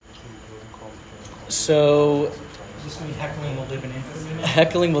So Does this mean heckling will live in infamy?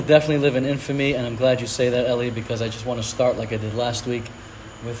 heckling will definitely live in infamy, and I'm glad you say that, Eli, because I just want to start like I did last week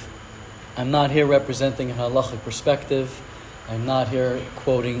with, I'm not here representing a halachic perspective. I'm not here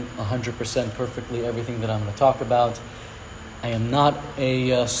quoting 100% perfectly everything that I'm going to talk about. I am not a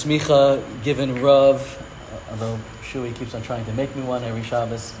smicha given Rav, although Shui keeps on trying to make me one every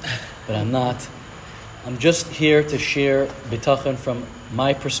Shabbos, but I'm not. I'm just here to share Bitachon from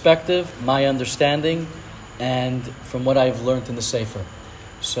my perspective, my understanding, and from what I've learned in the Sefer.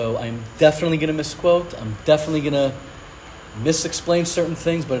 So I'm definitely going to misquote. I'm definitely going to misexplain certain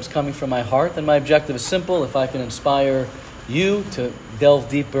things, but it's coming from my heart. And my objective is simple. If I can inspire you to delve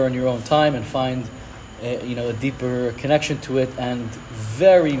deeper in your own time and find a deeper connection to it, and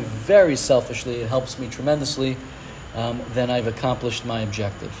very, very selfishly, it helps me tremendously, then I've accomplished my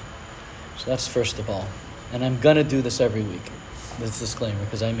objective. So that's first of all. And I'm going to do this every week, this disclaimer,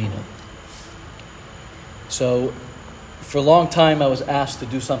 because I mean it. So for a long time I was asked to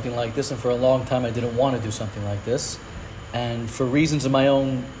do something like this, and for a long time I didn't want to do something like this. And for reasons in my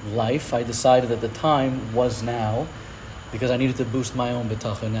own life, I decided that the time was now, because I needed to boost my own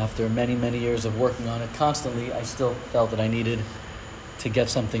bitachon. After many, many years of working on it constantly, I still felt that I needed to get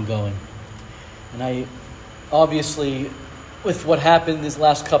something going. And I obviously, with what happened these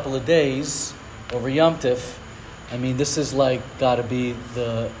last couple of days over Yom Tif, I mean, this is like got to be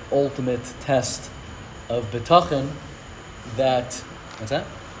the ultimate test of bitachon. That, what's that?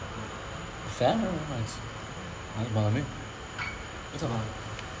 A fan? Oh, nice. Not bother me. What's up?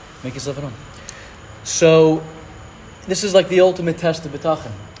 Make yourself at home. So, this is like the ultimate test of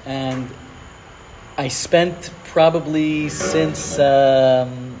bitachon. And I spent probably since, I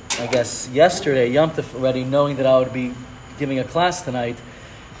guess, yesterday, Yom Tov already, knowing that I would be giving a class tonight.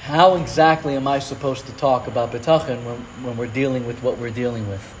 How exactly am I supposed to talk about bitachon when we're dealing with what we're dealing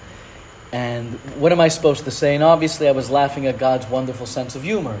with? And what am I supposed to say? And obviously I was laughing at God's wonderful sense of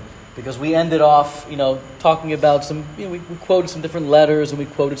humor, because we ended off, talking about some, we quoted some different letters, and we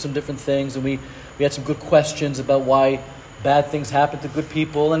quoted some different things, and we had some good questions about why bad things happen to good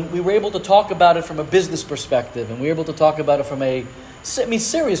people, and we were able to talk about it from a business perspective, and we were able to talk about it from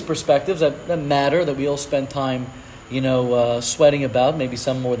serious perspectives that matter, that we all spend time, sweating about, maybe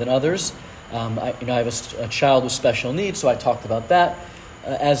some more than others. I have a child with special needs, so I talked about that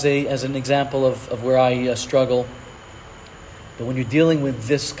as an example of where I struggle. But when you're dealing with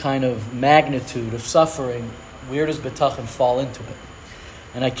this kind of magnitude of suffering, where does bitachon fall into it?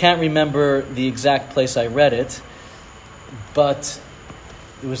 And I can't remember the exact place I read it, but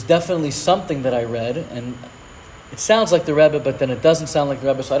it was definitely something that I read, and it sounds like the Rebbe, but then it doesn't sound like the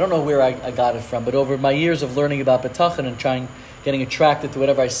Rebbe, so I don't know where I got it from. But over my years of learning about bitachon and getting attracted to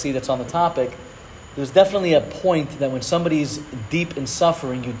whatever I see that's on the topic, there's definitely a point that when somebody's deep in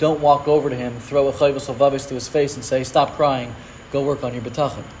suffering, you don't walk over to him, throw a chayvus ovavis to his face and say, stop crying, go work on your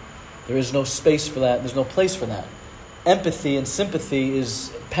bitachon. There is no space for that. There's no place for that. Empathy and sympathy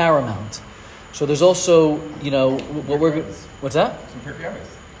is paramount. So there's also, what's that?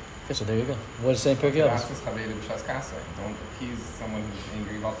 Okay, so there you go. What is saying Pirkei Avos? Don't appease someone who's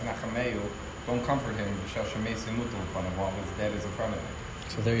angry. Don't comfort him. While his dead is in front of him.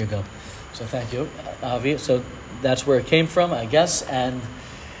 So there you go. So thank you, Avi. So that's where it came from, I guess. And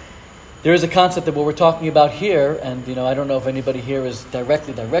there is a concept that what we're talking about here, and I don't know if anybody here is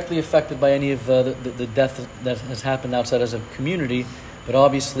directly affected by any of the death that has happened outside as a community, but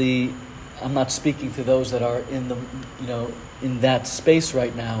obviously I'm not speaking to those that are in that space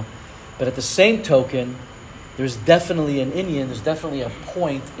right now. But at the same token, there's definitely there's definitely a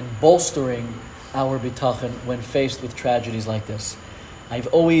point in bolstering our bitachon when faced with tragedies like this. I've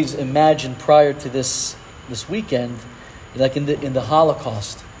always imagined prior to this weekend, like in the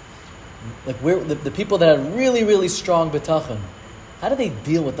Holocaust, like where the people that had really, really strong bitachon, how do they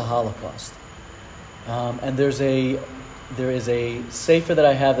deal with the Holocaust? And there is a sefer that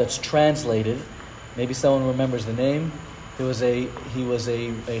I have that's translated. Maybe someone remembers the name. He was a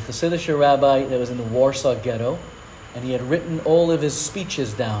Hasidic rabbi that was in the Warsaw Ghetto, and he had written all of his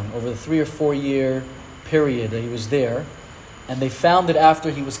speeches down over the 3 or 4 year period that he was there, and they found it after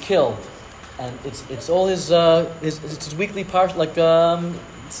he was killed, and it's all his weekly part, like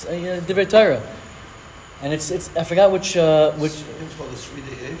Divrei Torah, and it's I forgot which. It's called the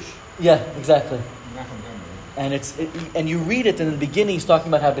Srida Ish. Yeah, exactly. And and you read it, and in the beginning he's talking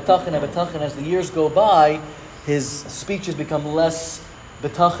about how bitachon, as the years go by, his speeches become less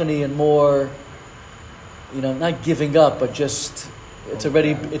bitachon-y and more, not giving up, but just it's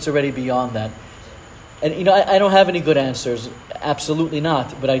already beyond that. And I don't have any good answers, absolutely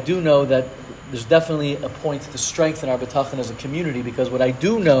not. But I do know that there's definitely a point to strengthen our bitachon as a community, because what I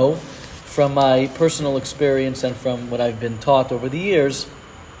do know from my personal experience and from what I've been taught over the years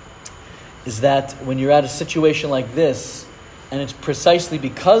is that when you're at a situation like this, and it's precisely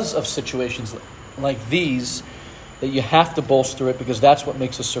because of situations like these that you have to bolster it, because that's what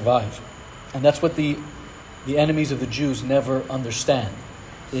makes us survive. And that's what the enemies of the Jews never understand,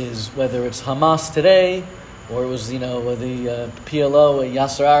 is whether it's Hamas today, or it was, the PLO,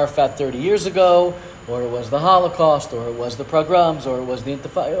 Yasser Arafat 30 years ago, or it was the Holocaust, or it was the pogroms, or it was the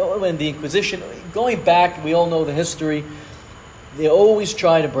Intifada, and the Inquisition. Going back, we all know the history. They always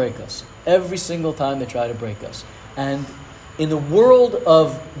try to break us. Every single time they try to break us. And in the world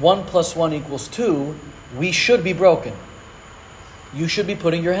of 1 + 1 = 2, we should be broken. You should be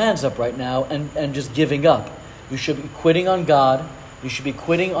putting your hands up right now and just giving up. You should be quitting on God. You should be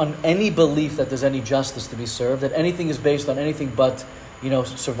quitting on any belief that there's any justice to be served, that anything is based on anything but,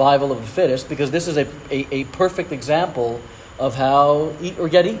 survival of the fittest, because this is a perfect example of how eat or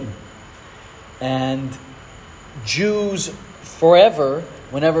get eaten. And Jews forever,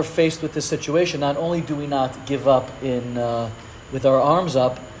 whenever faced with this situation, not only do we not give up with our arms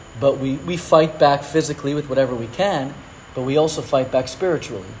up, but we fight back physically with whatever we can, but we also fight back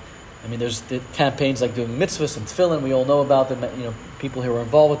spiritually. I mean, there's the campaigns like doing mitzvahs and tefillin. We all know about them. People who are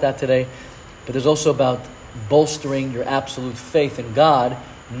involved with that today. But there's also about bolstering your absolute faith in God,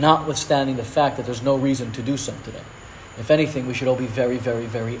 notwithstanding the fact that there's no reason to do so today. If anything, we should all be very, very,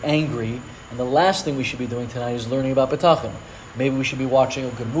 very angry. And the last thing we should be doing tonight is learning about Bitachon. Maybe we should be watching a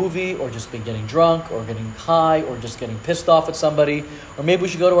good movie, or just be getting drunk, or getting high, or just getting pissed off at somebody. Or maybe we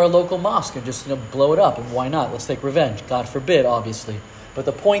should go to our local mosque and just blow it up. And why not? Let's take revenge. God forbid, obviously. But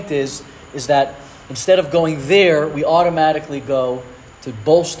the point is that instead of going there, we automatically go to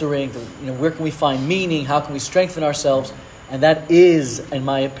bolstering, where can we find meaning? How can we strengthen ourselves? And that is, in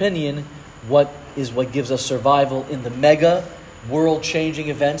my opinion, what gives us survival in the mega world-changing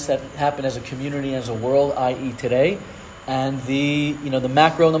events that happen as a community, as a world, i.e. today, and the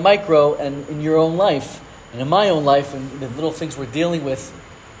macro and the micro, and in your own life, and in my own life, and the little things we're dealing with,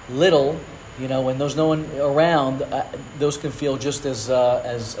 when there's no one around, those can feel just as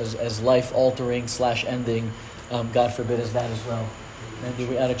life-altering / ending, God forbid, as that as well. And do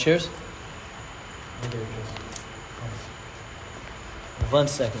we add a cheers? 1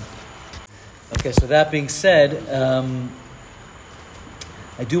 second. Okay, so that being said,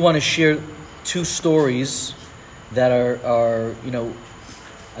 I do want to share 2 stories that are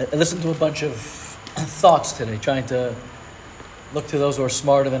I listened to a bunch of thoughts today, trying to look to those who are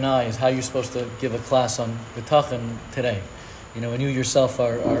smarter than I, is how you're supposed to give a class on Bitachon today. And you yourself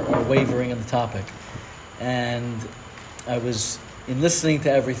are wavering on the topic. And I was, in listening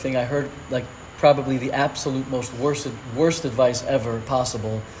to everything, I heard probably the absolute most worst advice ever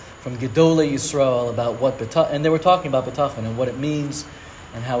possible from Gedolei Yisrael about what Bitachon, and they were talking about Bitachon and what it means,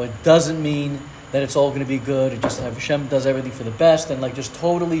 and how it doesn't mean that it's all going to be good, and just Hashem does everything for the best, and just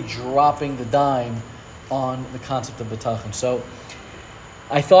totally dropping the dime on the concept of Bitachon. So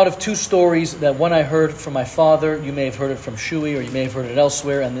I thought of 2 stories. That one I heard from my father. You may have heard it from Shui, or you may have heard it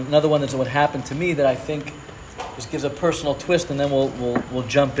elsewhere. And another one is what happened to me that I think just gives a personal twist. And then we'll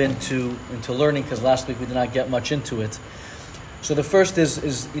jump into learning, because last week we did not get much into it. So the first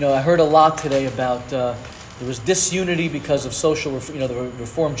is I heard a lot today about there was disunity because of social, the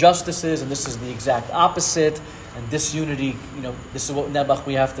reform justices, and this is the exact opposite. And disunity, this is what Nebuch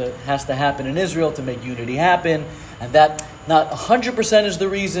has to happen in Israel to make unity happen, and that not 100% is the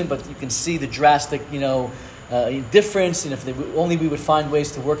reason, but you can see the drastic, difference. And if only we would find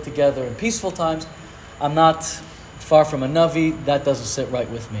ways to work together in peaceful times. I'm not far from a Navi. That doesn't sit right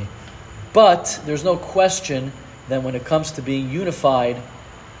with me. But there's no question that when it comes to being unified,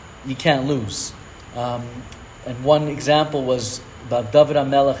 you can't lose. And one example was about David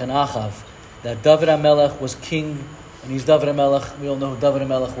HaMelech and Achav. That David HaMelech was king, and he's David HaMelech. We all know who David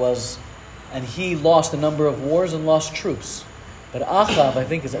HaMelech was. And he lost a number of wars and lost troops. But Achav, I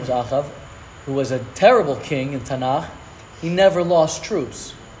think it was Achav, who was a terrible king in Tanakh, he never lost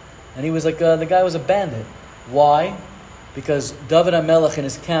troops. And he was the guy was a bandit. Why? Because David HaMelech in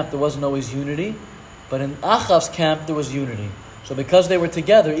his camp, there wasn't always unity. But in Achav's camp, there was unity. So because they were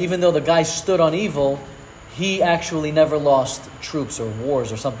together, even though the guy stood on evil, he actually never lost troops or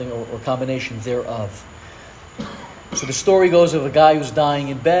wars or something, or combination thereof. So the story goes of a guy who's dying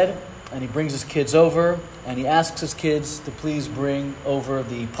in bed, and he brings his kids over, and he asks his kids to please bring over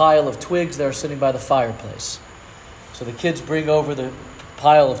the pile of twigs that are sitting by the fireplace. So the kids bring over the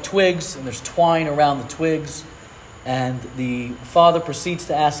pile of twigs, and there's twine around the twigs, and the father proceeds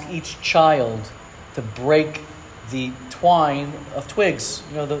to ask each child to break the twine of twigs,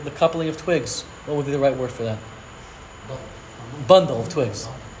 the coupling of twigs. What would be the right word for that? Bundle of twigs.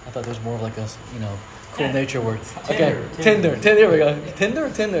 I thought there was more of like a, cool nature word. Tinder. Tinder. There we go. Tinder or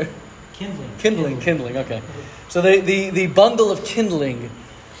Tinder? Kindling. Okay. So the bundle of kindling,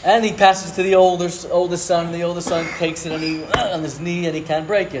 and he passes to the oldest son. And the oldest son takes it and he on his knee and he can't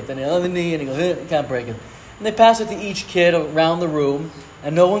break it. And the other knee and he goes, he can't break it. And they pass it to each kid around the room,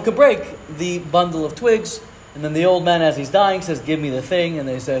 and no one could break the bundle of twigs. And then the old man, as he's dying, says, "Give me the thing." And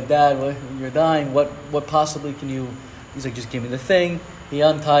they said, "Dad, you're dying. What possibly can you?" He's like, "Just give me the thing." He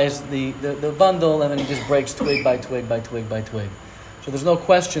unties the bundle, and then he just breaks twig by twig by twig by twig. So there's no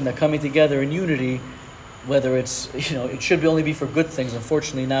question that coming together in unity, whether it's, it should only be for good things.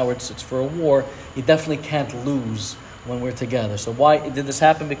 Unfortunately, now it's for a war. You definitely can't lose when we're together. So why did this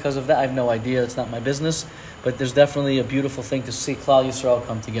happen? Because of that, I have no idea. It's not my business. But there's definitely a beautiful thing to see Klal Yisrael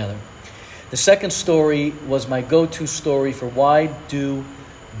come together. The second story was my go-to story for why do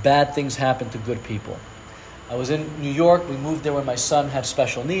bad things happen to good people. I was in New York. We moved there when my son had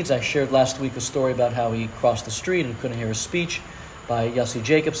special needs. I shared last week a story about how he crossed the street and couldn't hear his speech by Yossi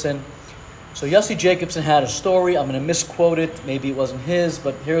Jacobson. So Yossi Jacobson had a story. I'm going to misquote it. Maybe it wasn't his,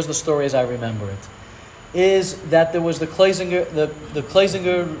 but here's the story as I remember it. Is that there was the Kleisenberg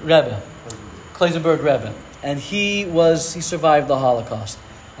Rebbe, and he survived the Holocaust.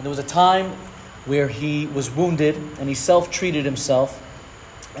 And there was a time where he was wounded and he self-treated himself,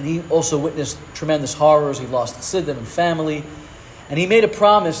 and he also witnessed tremendous horrors. He lost Chassidim and family, and he made a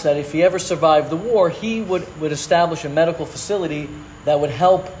promise that if he ever survived the war, he would establish a medical facility that would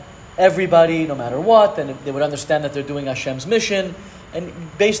help everybody no matter what, and they would understand that they're doing Hashem's mission, and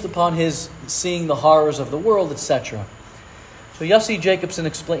based upon his seeing the horrors of the world, etc. So Yossi Jacobson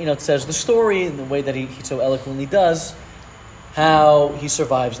says the story in the way that he so eloquently does, how he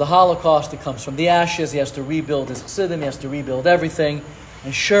survives the Holocaust. He comes from the ashes. He has to rebuild his Chassidim. He has to rebuild everything.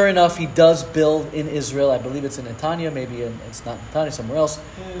 And sure enough, he does build in Israel. I believe it's in Netanya. Maybe it's not Netanya, somewhere else.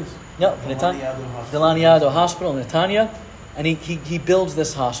 No, Delaniado Hospital in Netanya. And he builds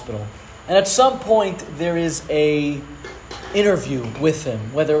this hospital. And at some point, there is a interview with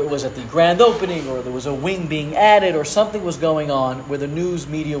him, whether it was at the grand opening or there was a wing being added or something was going on where the news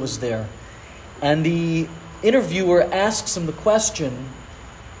media was there. And the interviewer asks him the question,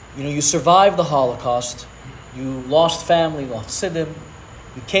 you survived the Holocaust, you lost family, lost Chassidim,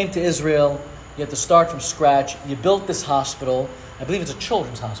 you came to Israel, you had to start from scratch, you built this hospital. I believe it's a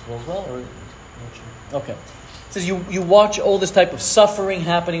children's hospital as well? Okay. It says you watch all this type of suffering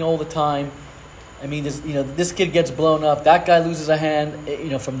happening all the time. I mean, this kid gets blown up, that guy loses a hand,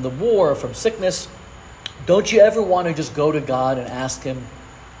 from the war, from sickness. Don't you ever want to just go to God and ask him,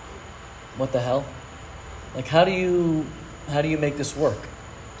 what the hell? Like, how do you make this work?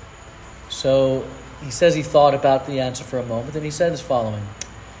 So he says he thought about the answer for a moment, and he said as following.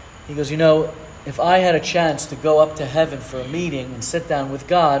 He goes, if I had a chance to go up to heaven for a meeting and sit down with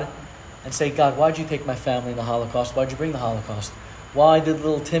God and say, God, why'd you take my family in the Holocaust? Why'd you bring the Holocaust? Why did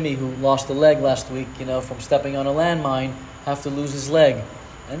little Timmy, who lost a leg last week, from stepping on a landmine, have to lose his leg?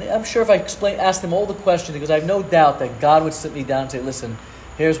 And I'm sure if I asked him all the questions, because I have no doubt that God would sit me down and say, listen,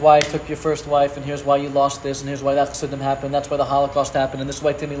 here's why I took your first wife, and here's why you lost this, and here's why that Chassidim happened, that's why the Holocaust happened, and this is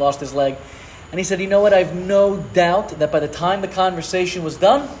why Timmy lost his leg. And he said, you know what, I have no doubt that by the time the conversation was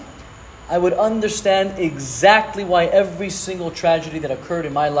done, I would understand exactly why every single tragedy that occurred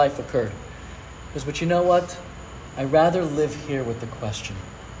in my life occurred. But you know what? I'd rather live here with the question.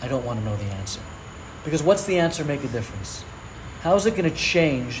 I don't want to know the answer. Because what's the answer make a difference? How is it going to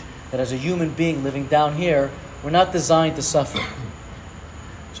change that as a human being living down here, we're not designed to suffer?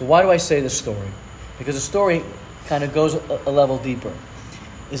 So why do I say this story? Because the story kind of goes a level deeper.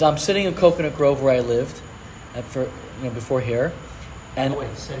 I'm sitting in Coconut Grove where I lived before here. And by the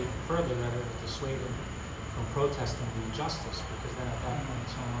way, he said he further that it would dissuade him from protesting the injustice, because then at that point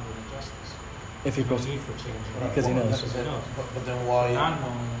it's no longer injustice. If he There's no need for changing. Because he knows. But then why? Not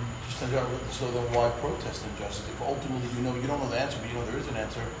knowing. So then why protest injustice? If ultimately you don't know the answer, but there is an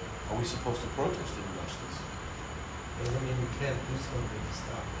answer, are we supposed to protest injustice? Doesn't mean we can't do something to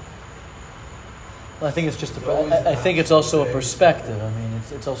stop it. Well, I think it's just. I think it's also a perspective. I mean,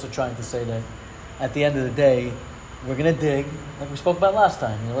 it's also trying to say that at the end of the day, we're going to dig, like we spoke about last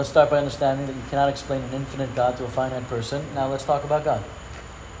time. Let's start by understanding that you cannot explain an infinite God to a finite person. Now let's talk about God.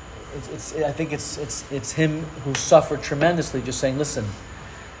 I think it's him who suffered tremendously, just saying, listen,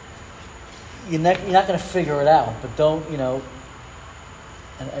 you're not going to figure it out, but don't, and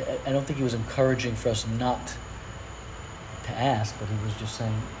I don't think he was encouraging for us not to ask, but he was just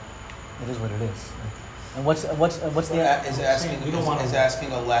saying, it is what it is. And what's the... Is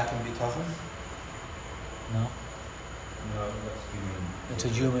asking a lack of bitachon? No. No, that's human. It's a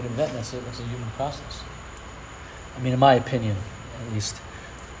human event. That's a human process. I mean, in my opinion, at least.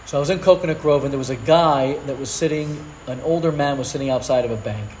 So I was in Coconut Grove, and there was a guy that was sitting. An older man was sitting outside of a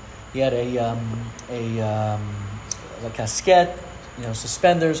bank. He had a casquette,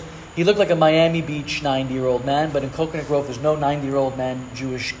 suspenders. He looked like a Miami Beach 90-year-old man, but in Coconut Grove, there's no 90-year-old man,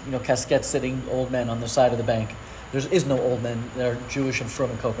 Jewish, casquette sitting old men on the side of the bank. There is no old men that are Jewish and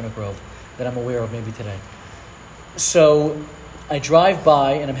from in Coconut Grove that I'm aware of maybe today. So I drive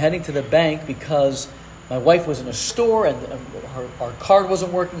by, and I'm heading to the bank because my wife was in a store, and our card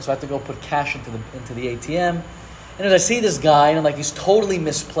wasn't working, so I had to go put cash into the ATM. And as I see this guy, and I'm like, he's totally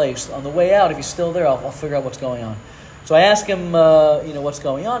misplaced. On the way out, if he's still there, I'll figure out what's going on. So I ask him, what's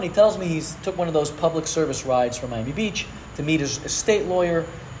going on. He tells me he's took one of those public service rides from Miami Beach to meet his estate lawyer,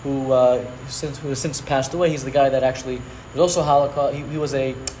 who has since passed away. He's the guy that actually was also Holocaust. He was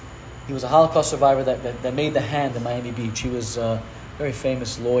a Holocaust survivor that made the hand in Miami Beach. He was a very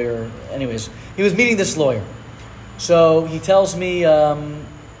famous lawyer. Anyways, he was meeting this lawyer. So he tells me I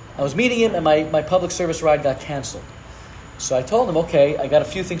was meeting him, and my public service ride got canceled. So I told him, okay, I got a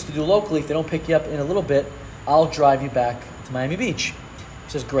few things to do locally. If they don't pick you up in a little bit, I'll drive you back to Miami Beach. He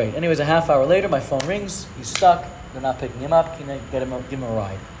says, great. Anyways, a half hour later, my phone rings. He's stuck. They're not picking him up. Can I give him a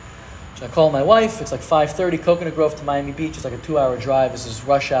ride? So I call my wife. It's like 5:30, Coconut Grove to Miami Beach. It's like a 2-hour drive. This is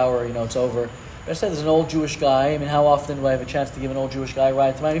rush hour. It's over. But I said, there's an old Jewish guy. I mean, how often do I have a chance to give an old Jewish guy a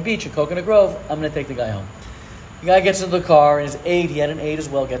ride to Miami Beach in Coconut Grove? I'm going to take the guy home. The guy gets into the car, and his aide, he had an aide as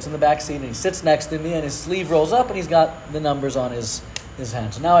well, gets in the back seat, and he sits next to me, and his sleeve rolls up, and he's got the numbers on his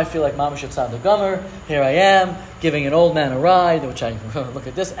hand. So now I feel like Mamash Yitzhak the Gomer. Here I am, giving an old man a ride, which I look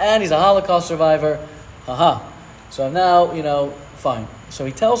at this, and he's a Holocaust survivor. Haha. So now, fine. So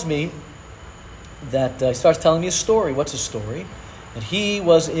he tells me that, he starts telling me a story. What's his story? That he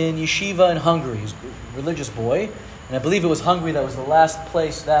was in yeshiva in Hungary. He's a religious boy, and I believe it was Hungary that was the last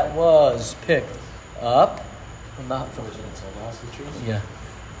place that was picked up. From the house, yeah.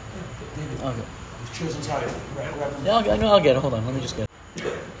 Okay. Yeah, I'll get it. Hold on, let me just get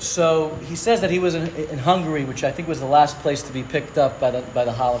it. So he says that he was in Hungary, which I think was the last place to be picked up by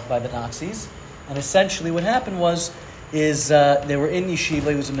the Nazis. And essentially, what happened is they were in yeshiva.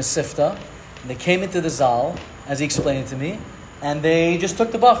 He was a mesifta, and they came into the zal, as he explained it to me, and they just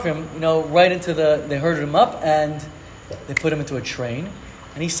took the bachrim, right into they herded him up, and they put him into a train.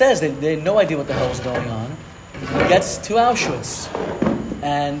 And he says they had no idea what the hell was going on. He gets to Auschwitz,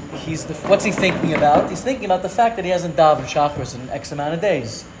 and what's he thinking about? He's thinking about the fact that he hasn't davened Shacharis in X amount of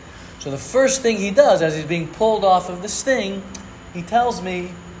days. So the first thing he does, as he's being pulled off of this thing, he tells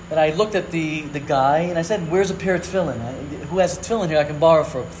me that I looked at the guy, and I said, where's a pair of tefillin? Who has a tefillin here I can borrow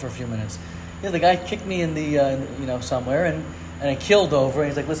for a few minutes? The guy kicked me in the, somewhere, and I killed over, and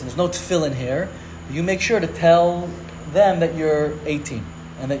he's like, listen, there's no tefillin here. You make sure to tell them that you're 18,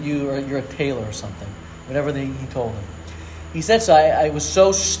 and that you're a tailor or something. Whatever he told him. He said, so I was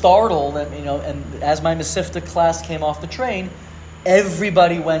so startled that, and as my Mesifta class came off the train,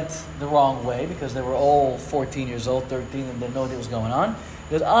 everybody went the wrong way because they were all 14 years old, 13, and didn't know what was going on.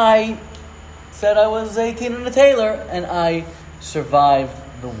 Because I said I was 18 and a tailor, and I survived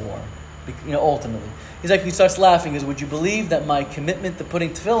the war, ultimately. He starts laughing. He goes, would you believe that my commitment to putting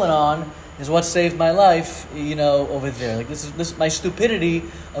tefillin on is what saved my life, over there. Like this is my stupidity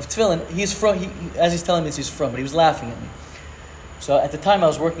of tefillin. As he's telling me this, he's from, but he was laughing at me. So at the time I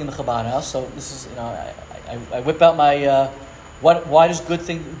was working in the Chabad house. So this is, I whip out my why does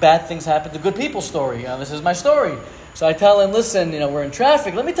bad things happen to good people story. This is my story. So I tell him, listen, we're in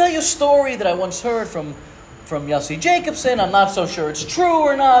traffic. Let me tell you a story that I once heard from Yossi Jacobson. I'm not so sure it's true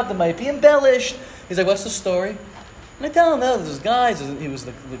or not. That might be embellished. He's like, what's the story? And I tell him, there's this guy, he was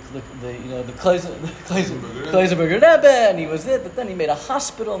the Kleisenberger Rebbe, and he was it, but then he made a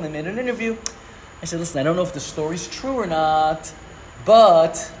hospital, and they made an interview. I said, listen, I don't know if the story's true or not,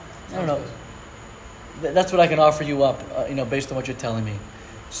 but, I don't know, that's what I can offer you up, based on what you're telling me.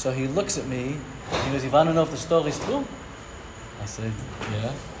 So he looks at me, and he goes, if I don't know if the story's true? I said,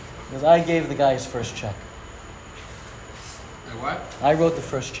 yeah. Because I gave the guy his first check. What? I wrote the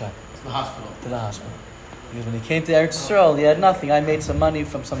first check. To the hospital. To the hospital. Because when he came to Eretz Yisrael, he had nothing. I made some money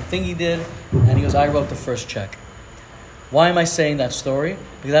from something he did, and he goes, I wrote the first check. Why am I saying that story?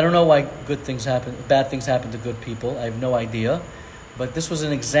 Because I don't know why bad things happen to good people. I have no idea. But this was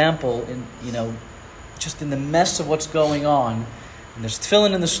an example in, just in the mess of what's going on. And there's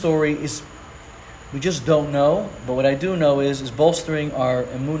tefillin in the story. We just don't know. But what I do know is bolstering our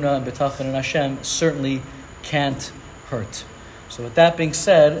emunah and bitachon in Hashem certainly can't hurt. So with that being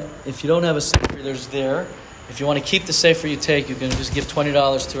said, if you don't have a sefer, there's there. If you want to keep the sefer you take, you can just give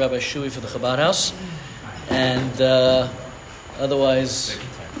 $20 to Rabbi Shui for the Chabad house. And otherwise,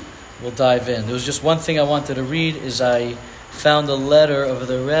 we'll dive in. There was just one thing I wanted to read, is I found a letter of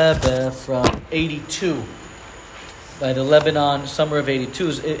the Rebbe from 82, by the Lebanon, summer of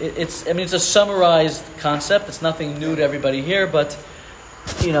 82. It's a summarized concept. It's nothing new to everybody here, but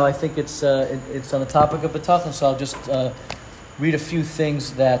I think it's on the topic of Bitachon, so I'll just read a few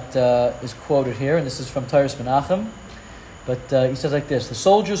things that is quoted here, and this is from Tyrus Menachem. But he says like this: the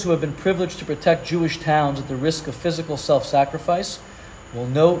soldiers who have been privileged to protect Jewish towns at the risk of physical self-sacrifice will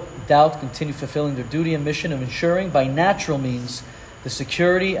no doubt continue fulfilling their duty and mission of ensuring, by natural means, the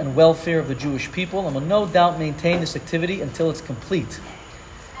security and welfare of the Jewish people, and will no doubt maintain this activity until it's complete.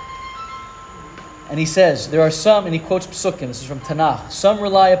 And he says, there are some, and he quotes Psukim, this is from Tanakh, some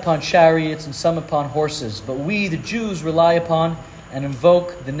rely upon chariots and some upon horses, but we, the Jews, rely upon and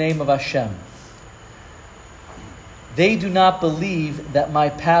invoke the name of Hashem. They do not believe that my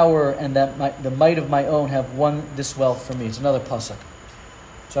power and that the might of my own have won this wealth for me. It's another pasuk.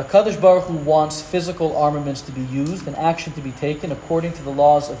 So HaKadosh Baruch Hu wants physical armaments to be used and action to be taken according to the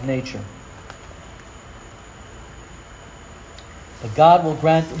laws of nature. But God will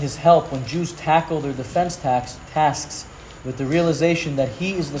grant His help when Jews tackle their defense tasks with the realization that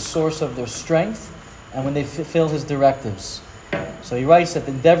He is the source of their strength and when they fulfill His directives. So he writes that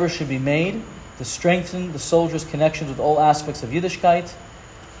the endeavor should be made to strengthen the soldiers' connections with all aspects of Yiddishkeit,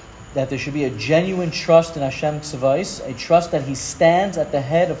 that there should be a genuine trust in Hashem Tzavais, a trust that He stands at the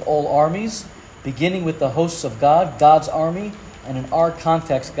head of all armies, beginning with the hosts of God, God's army, and in our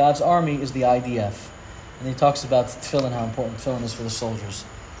context, God's army is the IDF. And he talks about tefillin, how important tefillin is for the soldiers.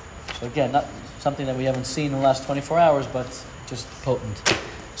 So again, not something that we haven't seen in the last 24 hours, but just potent.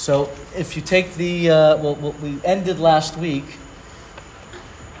 So if you take the, we ended last week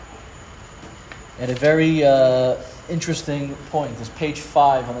at a very interesting point. It's page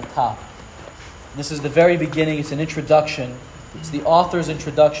 5 on the top. This is the very beginning. It's an introduction. It's the author's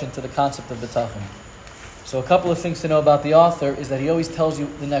introduction to the concept of Bitachon. So a couple of things to know about the author is that he always tells you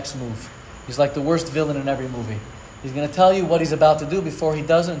the next move. He's like the worst villain in every movie. He's going to tell you what he's about to do before he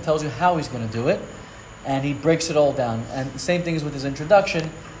does it and tells you how he's going to do it. And he breaks it all down. And the same thing is with his introduction.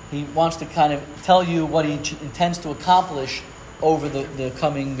 He wants to kind of tell you what he intends to accomplish over the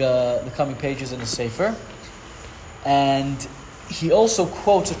coming pages in the Sefer. And he also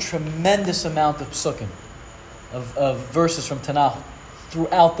quotes a tremendous amount of psukim, of verses from Tanakh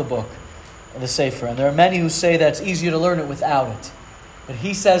throughout the book, the Sefer. And there are many who say that it's easier to learn it without it. But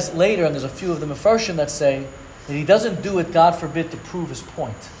he says later, and there's a few of the Mefarshim that say that he doesn't do it, God forbid, to prove his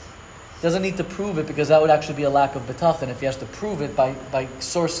point. He doesn't need to prove it because that would actually be a lack of bitachon. If he has to prove it by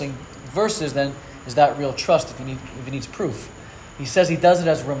sourcing verses, then is that real trust if he needs proof? He says he does it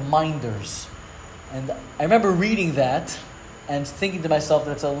as reminders. And I remember reading that and thinking to myself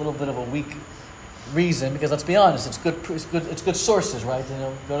that it's a little bit of a weak reason, because let's be honest, it's good sources, right?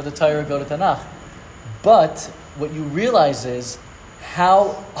 Go to the Torah, go to Tanakh. But what you realize is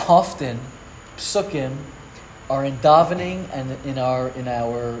how often psukim are in davening and in our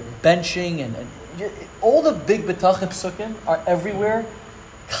benching and all the big bitachon psukim are everywhere,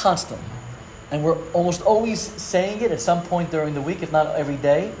 constantly, and we're almost always saying it at some point during the week, if not every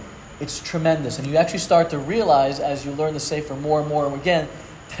day. It's tremendous, and you actually start to realize as you learn the Sefer more and more again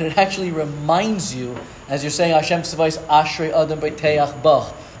that it actually reminds you, as you're saying Hashem Tzavais Ashrei Adam B'Teach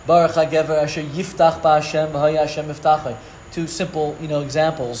Bach Baruch HaGever Asher Yiftach B'Hashem V'Haya Hashem Yiftachai. Two simple,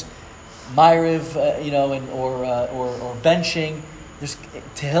 examples. Ma'ariv, or benching.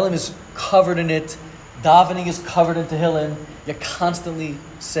 Tehillim is covered in it. Davening is covered in Tehillim. You're constantly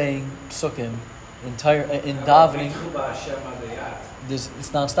saying psukim in davening. It's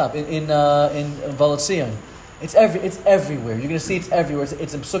nonstop. In Valatzion, it's everywhere. You're going to see it's everywhere.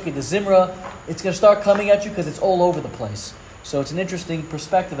 It's in psukim. The Zimra, it's going to start coming at you because it's all over the place. So it's an interesting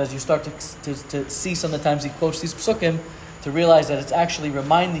perspective as you start to see some of the times he quotes these psukim, to realize that it's actually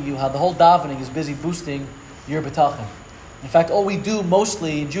reminding you how the whole davening is busy boosting your bitachon. In fact, all we do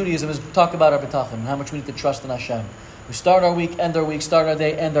mostly in Judaism is talk about our bitachon and how much we need to trust in Hashem. We start our week, end our week, start our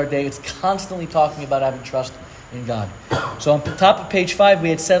day, end our day. It's constantly talking about having trust in God. So on the top of page 5, we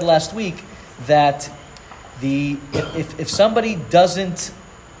had said last week that if somebody doesn't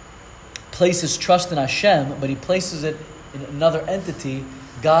place his trust in Hashem, but he places it in another entity,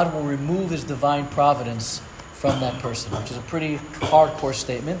 God will remove His divine providence from that person, which is a pretty hardcore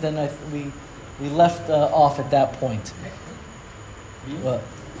statement. Then we left off at that point. What?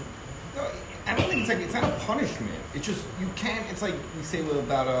 No, I don't think it's not a punishment. It's just you can't. It's like we say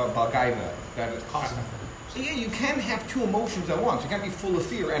about Balgaiva that yeah, you can't have two emotions at once. You can't be full of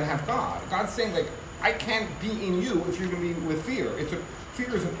fear and have God. God's saying like I can't be in you if you're going to be with fear.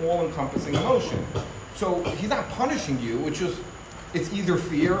 Fear is an all-encompassing emotion. So He's not punishing you. It's just It's either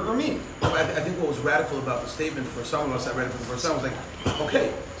fear or me. I think what was radical about the statement for some of us, I read it for the first time, was like,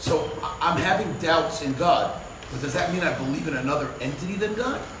 okay, so I'm having doubts in God, but does that mean I believe in another entity than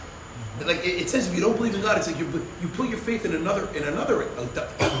God? Like it says, if you don't believe in God, it's like you put your faith in another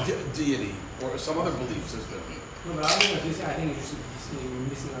deity or some other belief system. No, but I think you're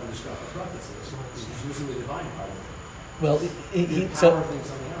missing out on the Hashgacha Pratis. You're using the divine part of it. Well,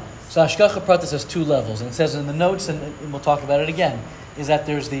 so Hashgacha Pratis has two levels, and it says in the notes, and we'll talk about it again, is that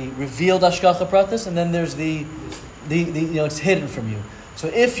there's the revealed Hashgacha Pratis, and then there's the it's hidden from you. So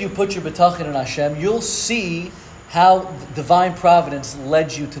if you put your Bitachon in Hashem, you'll see how divine providence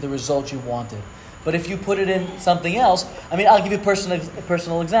led you to the result you wanted. But if you put it in something else, I'll give you a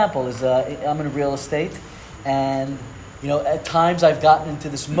personal example. I'm in real estate, and at times I've gotten into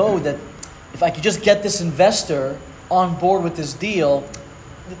this mode that if I could just get this investor on board with this deal,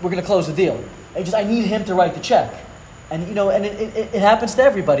 we're going to close the deal. I need him to write the check, and it happens to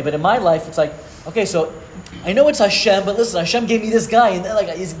everybody. But in my life, it's like, okay, so I know it's Hashem, but listen, Hashem gave me this guy, and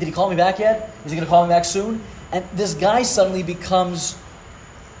did he call me back yet? Is he going to call me back soon? And this guy suddenly becomes,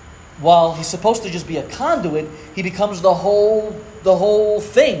 while he's supposed to just be a conduit, he becomes the whole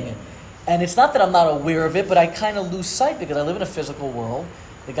thing. And it's not that I'm not aware of it, but I kind of lose sight because I live in a physical world.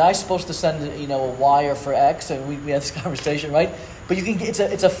 The guy's supposed to send a wire for X, and we have this conversation, right? But you can it's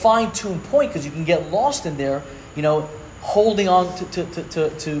a fine-tuned point because you can get lost in there, holding on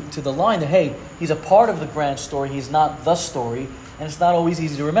to the line that, hey, he's a part of the grand story, he's not the story. And it's not always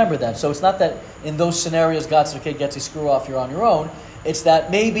easy to remember that. So it's not that in those scenarios God said, okay, Getsy, screw off, you're on your own. It's that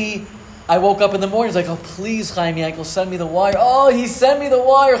maybe I woke up in the morning, it's like, oh, please, Chaim Yankel, send me the wire. Oh, he sent me the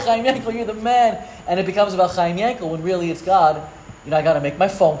wire, Chaim Yankel, you're the man. And it becomes about Chaim Yankel when really it's God. I got to make my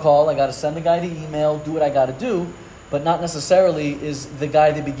phone call, I got to send the guy the email, do what I got to do, but not necessarily is the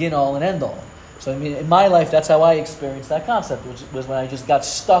guy the begin all and end all. So in my life, that's how I experienced that concept, which was when I just got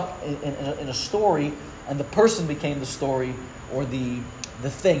stuck in a story, and the person became the story, or the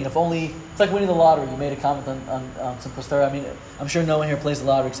thing. And if only, it's like winning the lottery. You made a comment on Simple Story. I'm sure no one here plays the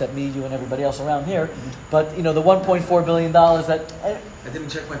lottery except me, you, and everybody else around here. But, the $1.4 billion that... I didn't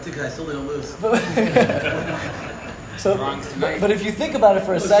check my ticket, I still didn't lose. But if you think about it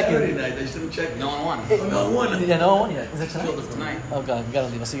for a second... Saturday night, I just didn't check. No one won. No one won. Yeah, no one won yet. Is it tonight? Tonight. Oh, God, we got to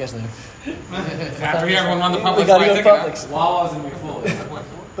leave. I'll see you guys later. After everyone won the Publix, we got to go to Publix. Wawa's in full.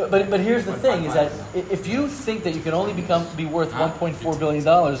 But here's the thing, is that if you think that you can only be worth $1.4 billion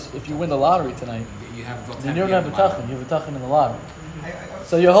if you win the lottery tonight, then you don't have Bitachon. You have Bitachon in the lottery.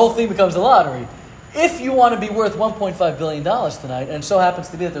 So your whole thing becomes the lottery. If you want to be worth $1.5 billion tonight, and it so happens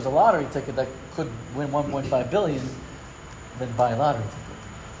to be that there's a lottery ticket that could win $1.5 billion, then buy a lottery ticket.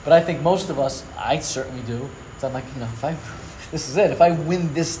 But I think most of us, I certainly do, so I'm like, this is it. If I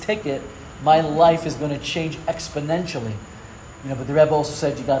win this ticket, my life is going to change exponentially. But the Rebbe also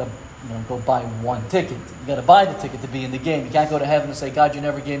said you got to go buy one ticket. You got to buy the ticket to be in the game. You can't go to heaven and say, God, you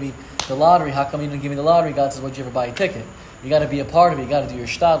never gave me the lottery. How come you didn't give me the lottery? God says, why'd you ever buy a ticket? You got to be a part of it. You got to do your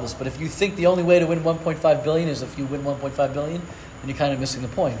shtadlus. But if you think the only way to win 1.5 billion is if you win 1.5 billion, then you're kind of missing the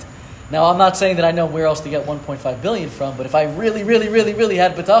point. Now, I'm not saying that I know where else to get 1.5 billion from, but if I really, really, really, really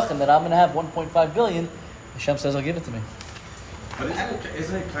had Bitachon that I'm going to have 1.5 billion, Hashem says, I'll give it to me. But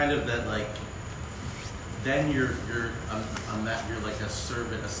isn't it kind of that, like, then you're on that, you're like a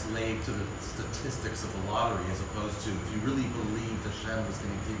servant, a slave to the statistics of the lottery, as opposed to if you really believed Hashem was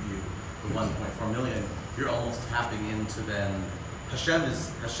going to give you the 1.4 million, you're almost tapping into then Hashem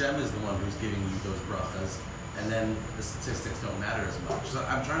is the one who's giving you those brachas, and then the statistics don't matter as much. So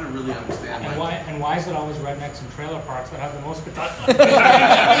I'm trying to really understand. And why is it always rednecks and trailer parks that have the most Bitachon?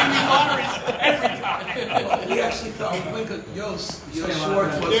 Every time. We actually thought Yos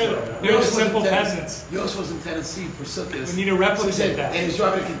Schwartz was they're the simple peasants. Yos was in Tennessee for Sukkot. We need to replicate that. And he's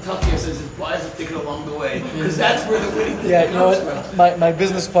driving to Kentucky and says, buys a ticket along the way, because that's where the winning ticket Yeah, comes from. my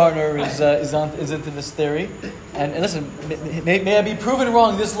business partner is into this theory, and listen, may I be proven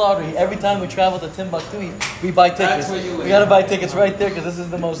wrong this lottery. Every time we travel to Timbuktu, we buy tickets. That's where you win. We got to buy tickets right there because this is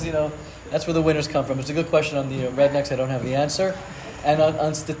the most, that's where the winners come from. It's a good question on the rednecks. I don't have the answer. And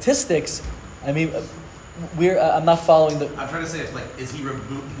on statistics, I'm not following the... I'm trying to say, it's like, is he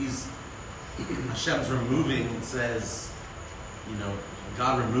Hashem's removing, says,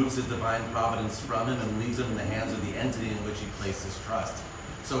 God removes his divine providence from him and leaves him in the hands of the entity in which he placed his trust.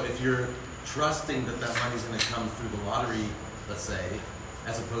 So if you're trusting that money's going to come through the lottery, let's say,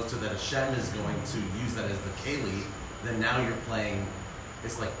 as opposed to that Hashem is going to use that as the keli, then now you're playing.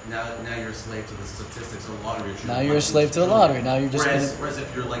 It's like now you're a slave to the statistics of the lottery. Now you're a slave to the lottery. Now you're just. Whereas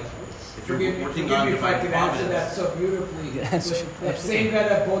if you're working on if I divine can answer providence. that so beautifully. That same guy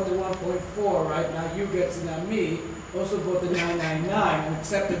that bought the 1.4, right now you get to now me. also bought the 999 and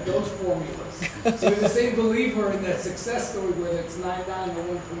accepted those formulas. So you're the same believer in that success story where it's 99 or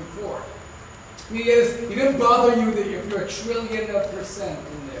 1.4. He didn't bother you that if you're a trillion percent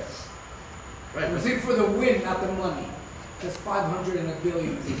in there. Right. It was in for the win, not the money. Just 500 and a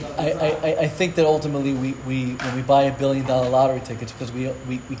billion. I think that ultimately we when we buy $1 billion lottery tickets, because we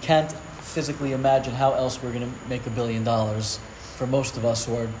can't physically imagine how else we're going to make $1 billion for most of us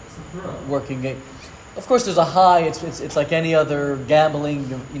who are working. Of course, there's a high. It's like any other gambling,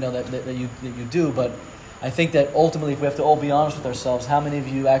 that you do. But I think that ultimately, if we have to all be honest with ourselves, how many of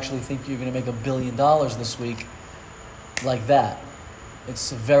you actually think you're going to make $1 billion this week, like that?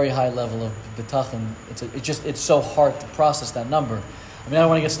 It's a very high level of bitachon. It's so hard to process that number. I mean, I don't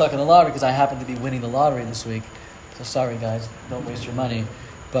want to get stuck in the lottery because I happen to be winning the lottery this week. So sorry, guys, don't waste your money.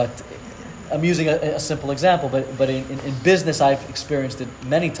 But I'm using a simple example. But in business, I've experienced it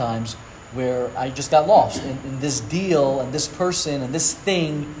many times where I just got lost in this deal and this person and this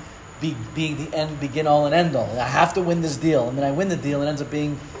thing being the begin all and end all. I have to win this deal, and then I win the deal and it ends up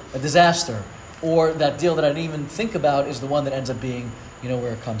being a disaster. Or that deal that I didn't even think about is the one that ends up being,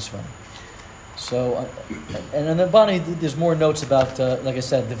 where it comes from. So, and in the bottom, there's more notes about, like I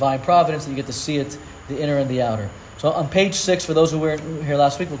said, divine providence, and you get to see it, the inner and the outer. So on page 6, for those who were here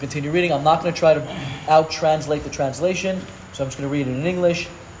last week, we'll continue reading. I'm not going to try to out-translate the translation, so I'm just going to read it in English.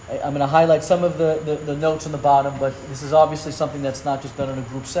 I'm going to highlight some of the notes on the bottom, but this is obviously something that's not just done in a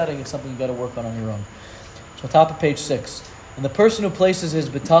group setting. It's something you've got to work on your own. So top of page 6. And the person who places his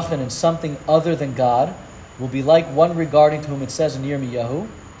bitachon in something other than God will be like one regarding to whom it says in Yirmiyahu,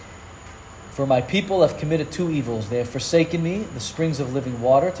 "For my people have committed 2 evils. They have forsaken me, the springs of living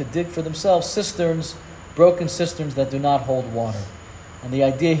water, to dig for themselves cisterns, broken cisterns that do not hold water." And the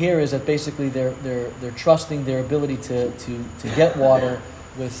idea here is that basically they're trusting their ability to get water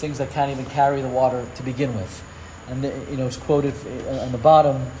with things that can't even carry the water to begin with. And it's quoted on the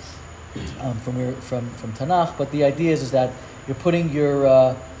bottom from Tanakh, but the idea is that you're putting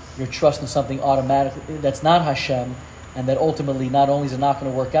your trust in something automatically that's not Hashem, and that ultimately not only is it not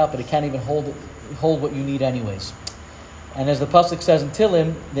going to work out, but it can't even hold what you need anyways. And as the pasuk says in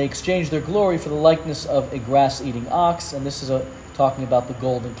Tehillim, they exchanged their glory for the likeness of a grass-eating ox, and this is talking about the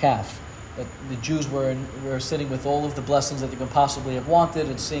golden calf. That the Jews were sitting with all of the blessings that they could possibly have wanted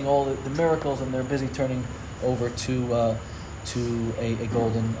and seeing all the miracles, and they're busy turning over to a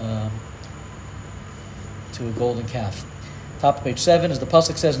golden calf. Top of page 7, as the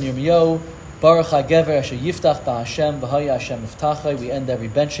pasuk says in Yirmiyahu, Baruch HaGever Asher Yiftach BaHashem V'Haya Hashem Yiftachai. We end every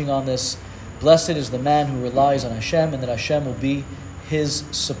benching on this. Blessed is the man who relies on Hashem, and that Hashem will be his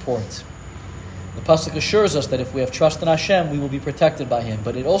support. The pasuk assures us that if we have trust in Hashem, we will be protected by Him.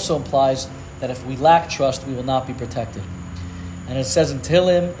 But it also implies that if we lack trust, we will not be protected. And it says in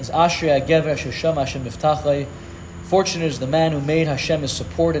Tehillim, "Is Ashrei HaGever Asher Shama Hashem Yiftachai." Fortunate is the man who made Hashem his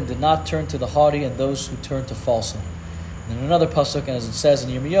support and did not turn to the haughty and those who turn to falsehood. And in another pasuk, and as it says in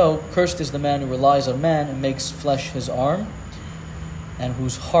Yirmiyahu, "Cursed is the man who relies on man and makes flesh his arm, and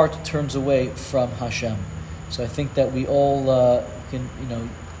whose heart turns away from Hashem." So I think that we all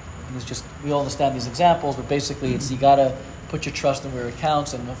we all understand these examples, but basically it's you gotta put your trust in where it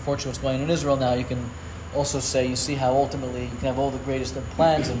counts. And unfortunately, what's going on in Israel now, you can also say, you see how ultimately you can have all the greatest of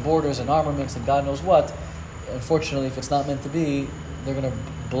plans and borders and armaments and God knows what. Unfortunately, if it's not meant to be, they're going to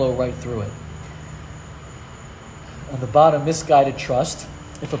blow right through it. On the bottom, misguided trust.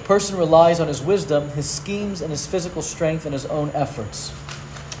 If a person relies on his wisdom, his schemes, and his physical strength and his own efforts,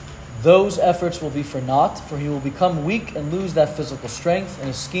 those efforts will be for naught, for he will become weak and lose that physical strength, and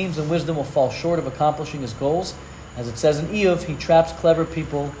his schemes and wisdom will fall short of accomplishing his goals. As it says in Eov, he traps clever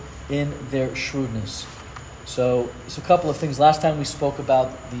people in their shrewdness. So it's a couple of things. Last time we spoke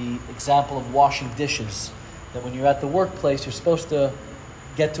about the example of washing dishes. That when you're at the workplace, you're supposed to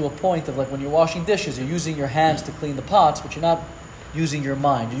get to a point of, like, when you're washing dishes, you're using your hands to clean the pots, but you're not using your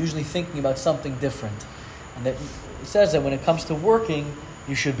mind. You're usually thinking about something different. And that it says that when it comes to working,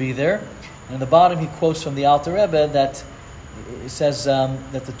 you should be there. And at the bottom, he quotes from the Alter Rebbe that it says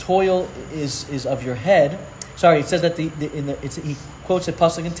that the toil is of your head. Sorry, it says that he quotes a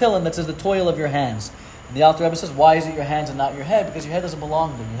pasuk in Tehillim that says the toil of your hands. And the Alter Rebbe says, why is it your hands and not your head? Because your head doesn't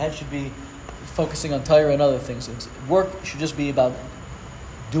belong there. Your head should be focusing on Torah and other things. Work should just be about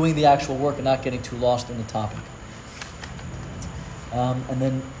doing the actual work and not getting too lost in the topic. And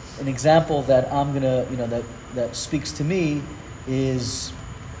then an example that I'm gonna, that speaks to me is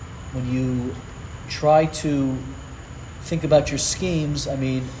when you try to think about your schemes. I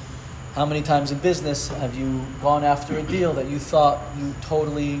mean, how many times in business have you gone after a deal that you thought you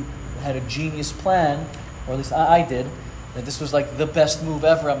totally had a genius plan, or at least I did, that this was like the best move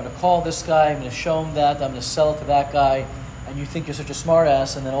ever. I'm going to call this guy, I'm going to show him that, I'm going to sell it to that guy, and you think you're such a smart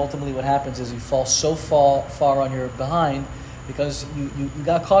ass, and then ultimately what happens is you fall so far on your behind because you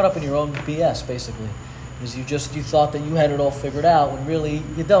got caught up in your own BS, basically. Because you thought that you had it all figured out when really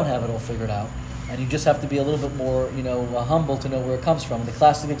you don't have it all figured out. And you just have to be a little bit more, humble to know where it comes from. And the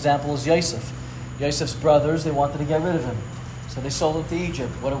classic example is Yosef. Yosef's brothers, they wanted to get rid of him. So they sold him to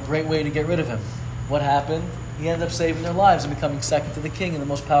Egypt. What a great way to get rid of him. What happened? He ended up saving their lives and becoming second to the king and the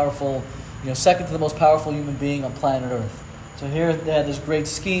most powerful, second to the most powerful human being on planet Earth. So here they had this great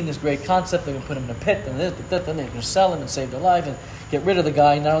scheme, this great concept. They're going to put him in a pit, and then they're going to sell him and save their life and get rid of the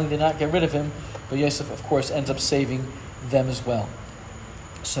guy. Not only did they not get rid of him, but Yosef, of course, ends up saving them as well.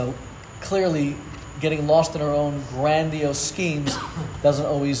 So clearly, getting lost in our own grandiose schemes doesn't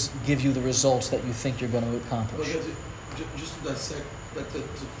always give you the results that you think you're going to accomplish. But just to dissect, to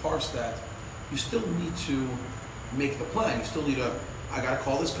parse that, you still need to make the plan. You still need I got to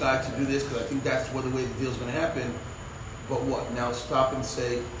call this guy to do this because I think that's the way the deal's going to happen. But what? Now stop and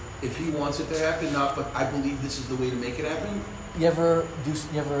say, if he wants it to happen, not, but I believe this is the way to make it happen? You're a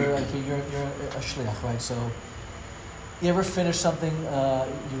shliach, right? So you ever finish something,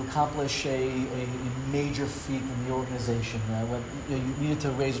 you accomplish a major feat in the organization, when you needed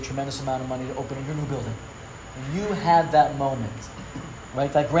to raise a tremendous amount of money to open your new building. And you had that moment,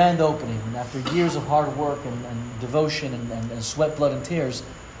 right? That grand opening, and after years of hard work and devotion and sweat, blood, and tears,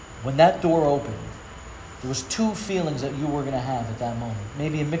 when that door opened, there was two feelings that you were going to have at that moment.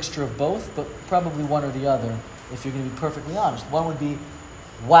 Maybe a mixture of both, but probably one or the other, if you're going to be perfectly honest. One would be,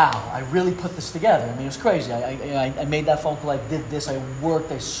 wow, I really put this together. I mean, it was crazy. I made that phone call, I did this, I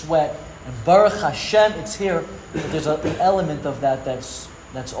worked, I sweat, and Baruch Hashem, it's here. But there's an element of that that's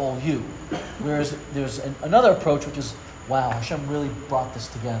all you. Whereas there's another approach, which is, wow, Hashem really brought this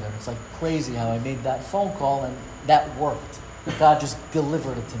together. It's like crazy how I made that phone call and that worked. God just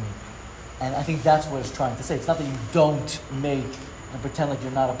delivered it to me. And I think that's what it's trying to say. It's not that you don't make and pretend like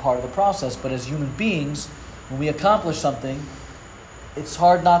you're not a part of the process, but as human beings, when we accomplish something, it's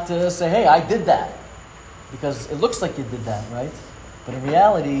hard not to say, hey, I did that. Because it looks like you did that, right? But in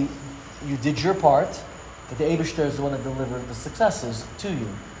reality, you did your part, but the Eibishter is the one that delivered the successes to you.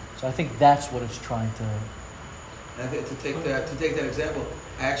 So I think that's what it's trying to... And I think to take that example,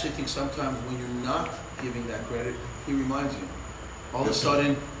 I actually think sometimes when you're not giving that credit, he reminds you. All of a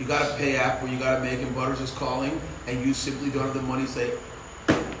sudden, you got to pay app, or you got to make, and Butters is calling, and you simply don't have the money. Say,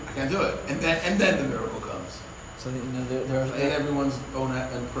 I can't do it, and then the miracle comes. So there in everyone's own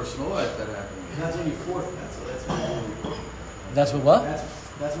and personal life that happens. And that's when you forfeit. So that's when you really forfeit. That's what?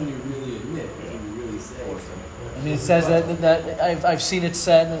 That's when you really admit, when you really say. I mean, it says that I've seen it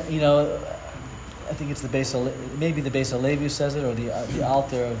said. I think it's the Beis Halevi who says it, or the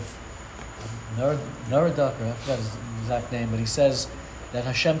Alter of Nuradok, I forgot his exact name, but he says that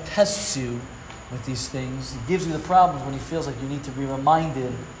Hashem tests you with these things. He gives you the problems when he feels like you need to be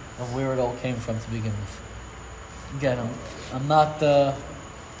reminded of where it all came from to begin with. Again, I'm not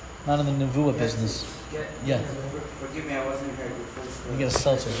in the Nevuah business. Yeah. Forgive me, I wasn't here at your first. You get a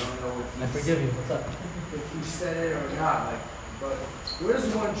seltzer. I don't know I forgive you. What's up? if you said it or not. But where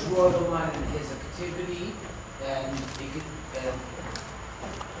does one draw the line in his activity and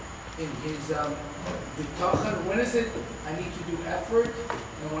in his bitachon? When is it I need to do effort,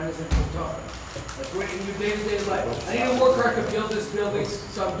 and when is it bitachon? Like when in your day-to-day life, I need to work hard to build this building,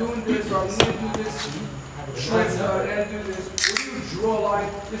 so I'm doing this, or I'm going to do this. I gotta do this. Where do you draw a line?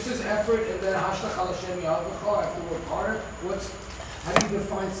 This is effort, and then hashtag Hashem Yavacha. I have to work harder. How do you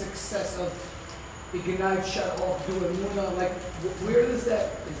define success of ignite, shut off, do emunah? Like, where is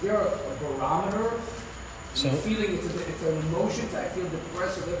that? Is there a barometer? So feeling it's an emotion. I feel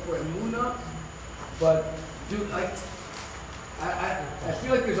depressed, so therefore emunah. But I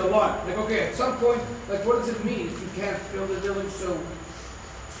feel like there's a lot. Like, okay, at some point, like, what does it mean if you can't feel the feeling?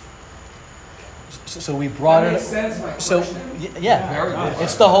 So we brought it. Sense, my so question? yeah,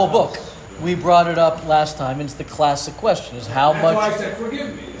 it's the whole book. We brought it up last time, and it's the classic question: is how That's much? Why I said,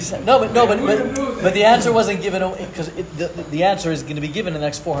 forgive me. But the answer wasn't given because the answer is going to be given in the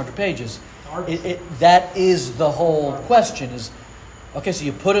next 400 pages. That is the whole question. Is okay. So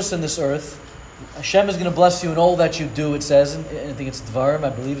you put us in this earth. Hashem is going to bless you in all that you do. It says, and I think it's Dvarim. I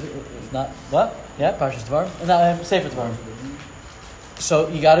believe, if not, what? Yeah, Parshas Dvarim. And Sefer Dvarim. So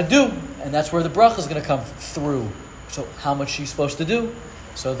you got to do, and that's where the bracha is going to come through. So how much she's supposed to do?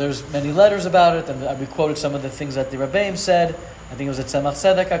 So there's many letters about it, and we quoted some of the things that the Rebbeim said. I think it was at Tzemach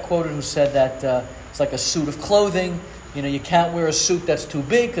Tzedek I quoted, who said that it's like a suit of clothing. You can't wear a suit that's too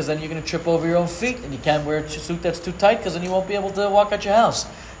big because then you're going to trip over your own feet, and you can't wear a suit that's too tight because then you won't be able to walk out your house.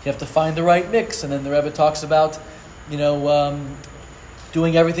 You have to find the right mix, and then the Rebbe talks about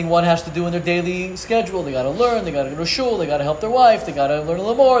doing everything one has to do in their daily schedule. They got to learn, they got to go to shul, they got to help their wife, they got to learn a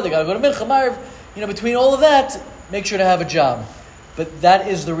little more, they got to go to mincha, ma'ariv. Between all of that, make sure to have a job. But that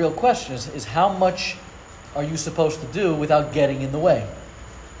is the real question: is how much are you supposed to do without getting in the way,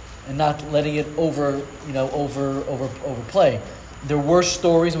 and not letting it overplay. There were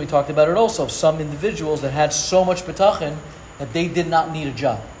stories, and we talked about it also, of some individuals that had so much bitachon that they did not need a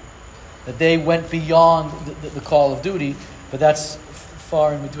job, that they went beyond the call of duty. But that's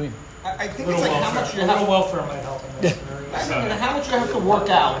far in between. I think it's like how much you have. Welfare might help in this scenario. How much you have to work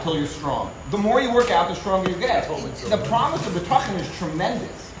out until you're strong. The more you work out, the stronger you get. The promise of Bitachon is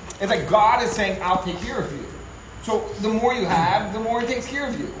tremendous. It's like God is saying, "I'll take care of you." So the more you have, the more He takes care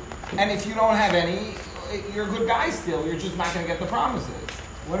of you. And if you don't have any, you're a good guy still. You're just not going to get the promises.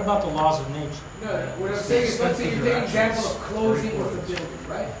 What about the laws of nature? No, what I'm saying is, let's say you take an example of closing with a building,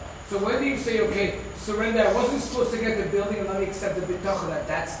 right? So when do you say, okay, surrender, I wasn't supposed to get the building and let me accept the bitachon,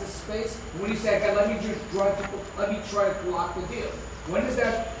 that's the space? When do you say, okay, let me try to block the deal? When is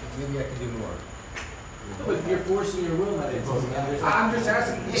that? Maybe I can do more. But you're forcing your will, not I'm just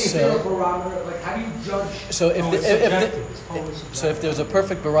asking, is there a barometer? Like, how do you judge? So if there's a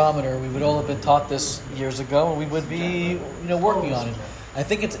perfect barometer, we would all have been taught this years ago, and we would be, working on it. I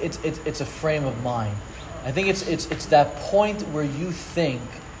think it's a frame of mind. I think it's that point where you think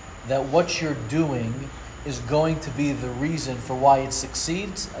that what you're doing is going to be the reason for why it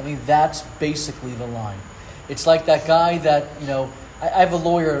succeeds. I mean, that's basically the line. It's like that guy that, I have a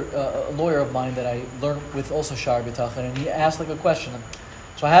lawyer of mine that I learned with also Shar Bitachon, and he asked a question.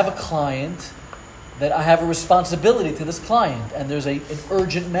 So I have a client that I have a responsibility to this client, and there's an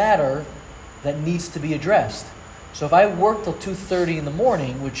urgent matter that needs to be addressed. So if I work till 2:30 in the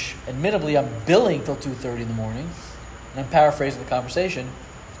morning, which admittedly I'm billing till 2:30 in the morning, and I'm paraphrasing the conversation,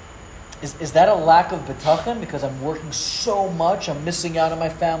 is that a lack of bitachon because I'm working so much, I'm missing out on my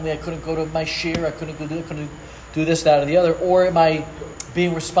family, I couldn't go to my shir, I couldn't do this, that, or the other, or am I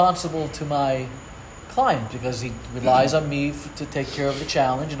being responsible to my client because he relies on me to take care of the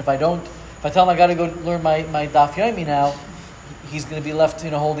challenge, and if I tell him I got to go learn my daf yomi now, he's going to be left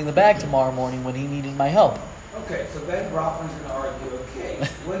holding the bag tomorrow morning when he needed my help. Okay, so then Brofman's going to argue, okay,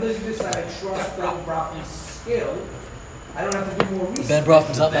 when does he decide to trust Ben Brofman's skill? I don't have to do more research. Ben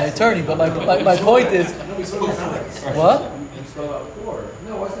Brofman's not my attorney, but my point is... What? You spoke about before.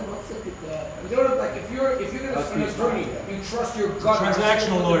 No, what's the like if you're an attorney, you trust your gut.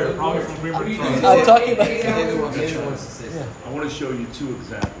 Transactional lawyer, probably from Greenberg. I'm talking about... I want to show you two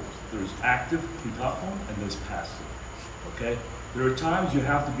examples. There's active bitachon and there's passive. Okay? There are times you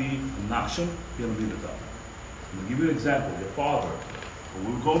have to be nakshon, you have to be bitachon. I'm going to give you an example. Your father, when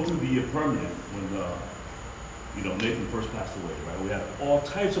we were going through the permit, when Nathan first passed away, right? We had all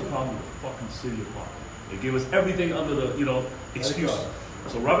types of problems with the fucking city of Parkland. They gave us everything under the, excuse.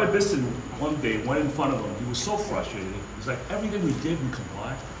 So Rabbi Bisson one day went in front of him. He was so frustrated. He was like, everything we did, we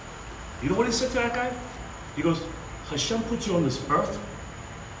complied. You know what he said to that guy? He goes, Hashem put you on this earth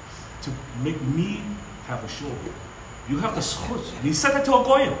to make me have a shoulder. You have the schus. And he said that to a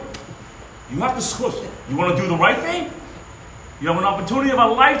goyim. You have the schus. You want to do the right thing? You have an opportunity of a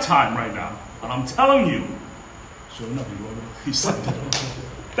lifetime right now. And I'm telling you, sure enough, he said that.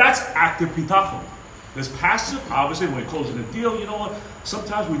 That's active bitachon. There's passive, obviously, when you're closing a deal, you know what?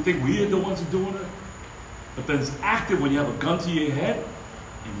 Sometimes we think we're the ones doing it. But then it's active when you have a gun to your head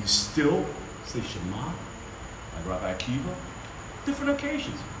and you still say Shema, like Rabbi Akiva. Different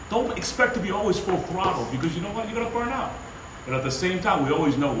occasions. Don't expect to be always full throttle because you know what? You're going to burn out. But at the same time, we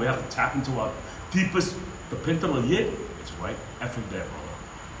always know we have to tap into our deepest, the pintal yid. It's right effing there, brother.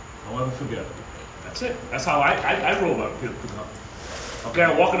 Don't ever forget it. That's it. That's how I roll my bitachon. Okay,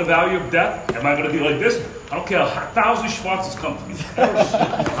 I walk in the valley of death. Am I going to be like this? I don't care. 1,000 Schwarzes come to me.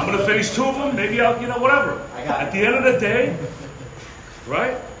 I'm going to finish 2 of them. Maybe I'll, whatever. At the end of the day,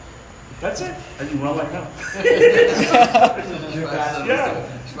 right? That's it. And you run like hell.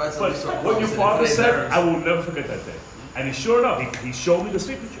 Yeah. But what your father said, I will never forget that day. And sure enough, he showed me the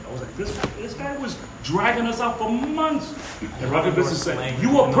signature. I was like, this guy was dragging us out for months. And Rabbi Bisson said, you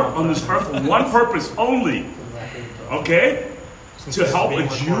were put on this earth for one purpose only. Okay? To help a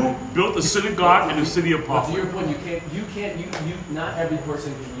Jew build a synagogue in the city of Papa. To your point, not every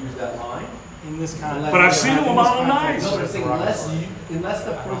person can use that line. In this kind of... But I've seen it with my own eyes. No, but I'm saying, unless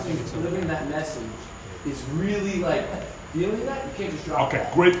the person who's delivering that message is really feeling that, you can't just drop Okay,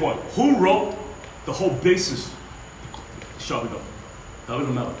 that. great point. Who wrote the whole basis? David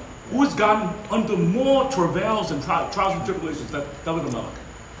HaMelech. Who has gotten under more travails and trials and tribulations than David HaMelech?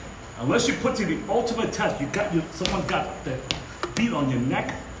 Unless you put to the ultimate test, someone got the beat on your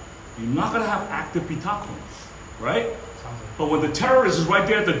neck, you're not going to have active bitachon. right? Sounds like But when the terrorist is right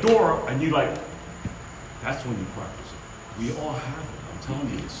there at the door, and you like, that's when you practice it. We all have it. I'm telling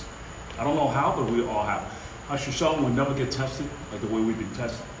you this. I don't know how, but we all have it. Hashem will never get tested like the way we've been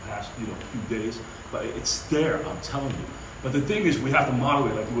tested the past, few days. But it's there. I'm telling you. But the thing is, we have to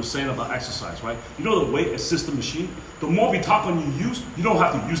moderate, like you were saying about exercise, right? You know the weight assisted machine. The more Bitachon you use, you don't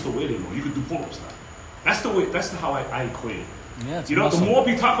have to use the weight anymore. You can do pull-ups now. That's the way. That's how I equate it. Yeah, it's the awesome. more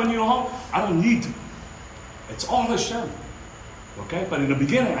Bitachon you know, I don't need to. It's all Hashem. Okay? But in the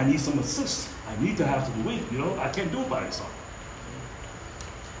beginning, I need some assist. I need to have to do it. I can't do it by myself.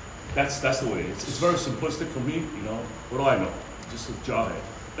 That's the way. It's very simplistic for me. What do I know? Just a jawhead.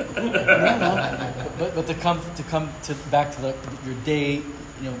 But to come back to your day,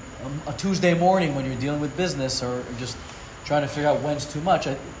 a Tuesday morning when you're dealing with business or just trying to figure out when's too much.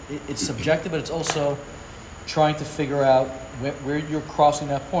 It's subjective, but it's also trying to figure out where you're crossing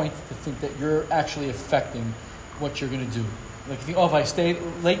that point to think that you're actually affecting what you're going to do. Like you think, if I stay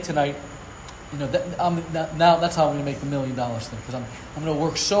late tonight, now that's how I'm going to make the $1 million thing. Because I'm going to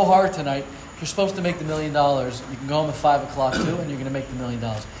work so hard tonight. If you're supposed to make the $1 million, you can go home at 5 o'clock too, and you're going to make the $1 million.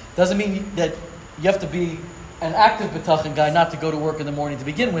 Doesn't mean that you have to be an active Bitachon guy not to go to work in the morning to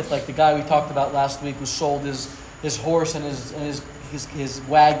begin with, like the guy we talked about last week who sold his horse and his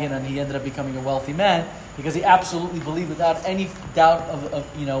wagon, and he ended up becoming a wealthy man because he absolutely believed without any doubt of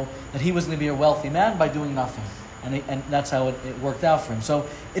that he was going to be a wealthy man by doing nothing. And that's how it worked out for him. So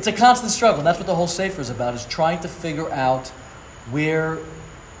it's a constant struggle. And that's what the whole Sefer is about, is trying to figure out where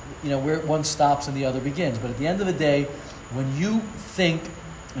one stops and the other begins. But at the end of the day, when you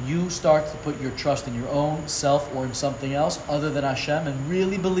start to put your trust in your own self or in something else other than Hashem and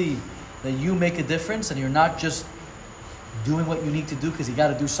really believe that you make a difference and you're not just doing what you need to do because you got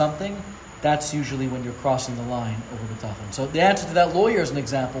to do something, that's usually when you're crossing the line over Bitachon. So the answer to that lawyer, as an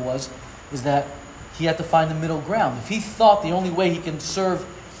example, is that he had to find the middle ground. If he thought the only way he can serve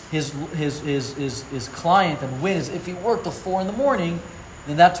his client and win is if he worked till 4 a.m,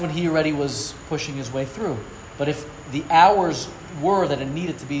 then that's when he already was pushing his way through. But if the hours were that he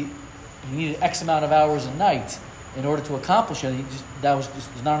needed X amount of hours a night in order to accomplish it, there's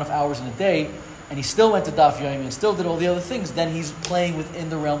not enough hours in a day, and he still went to Daf Yomi and still did all the other things, then he's playing within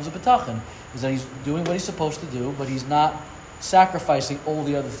the realms of Bitachon. Is that he's doing what he's supposed to do, but he's not sacrificing all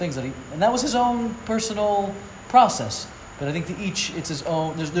the other things and that was his own personal process. But I think to each, it's his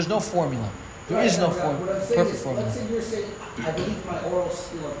own. There's no formula. There is no perfect formula. Let's say you're saying, I believe my oral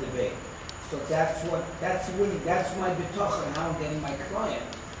skill of debate. So that's my Bitachon, how I'm getting my client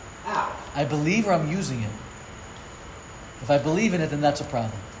out. I believe or I'm using it. If I believe in it, then that's a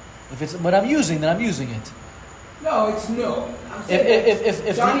problem. If it's what I'm using, then I'm using it. No, it's no. I'm saying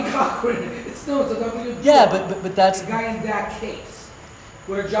if Johnny Cochran, it's no. It's a W. Yeah, but that's the guy in that case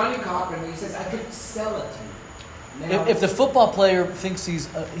where Johnny Cochran, he says, I could sell it to you. Now, if the football player thinks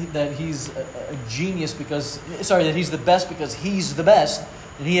that he's a genius that he's the best because he's the best,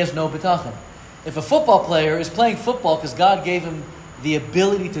 then he has no Bitachon. If a football player is playing football because God gave him the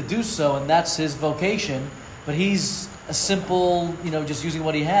ability to do so and that's his vocation, but he's a simple, just using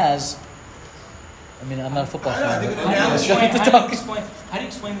what he has. I mean, I'm not a football fan. How do you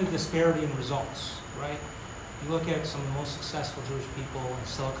explain the disparity in results, right? You look at some of the most successful Jewish people in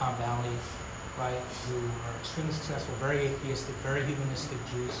Silicon Valley, right, who are extremely successful, very atheistic, very humanistic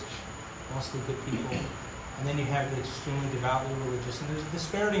Jews, mostly good people. And then you have the extremely devoutly religious, and there's a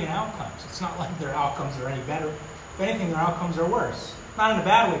disparity in outcomes. It's not like their outcomes are any better. If anything, their outcomes are worse. Not in a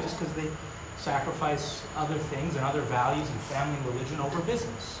bad way, just because they sacrifice other things and other values and family and religion over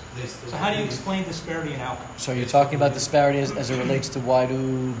business. So how do you explain disparity in outcomes? So you're talking about disparity as it relates to why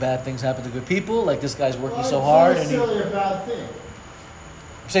do bad things happen to good people? Like this guy's working so hard. It's not necessarily a bad thing.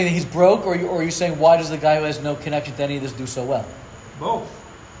 You're saying that he's broke, or are you saying why does the guy who has no connection to any of this do so well? Both.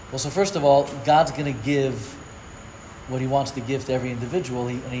 Well, so first of all, God's going to give what he wants to give to every individual,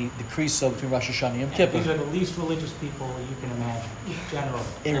 and he decrees so between Rosh Hashanah and Yom Kippur. These are the least religious people you can imagine, generally.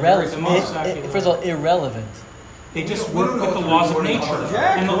 Irrelevant. First of all, irrelevant. They just work with the laws of nature.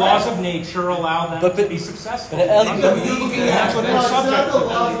 And the laws of nature allow them to be successful. But that's what they're subject to.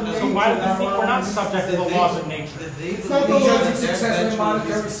 So why do they think we're not subject to the laws of nature? It's not the laws of success in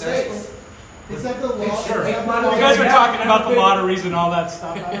monetary states. Is that the law? Sure. You guys are talking about the lotteries and all that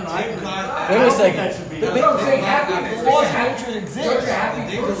stuff. I don't know. Wait a second. That should be But don't say happy. The laws of nature exist.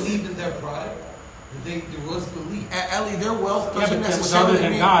 They believed in their product. There was belief. Ellie, their wealth Yeah, doesn't but it was necessarily other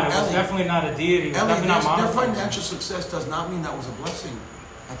than mean... God. It was Ellie, definitely not a deity. It was Ellie, definitely not their monetary. financial success does not mean that was a blessing.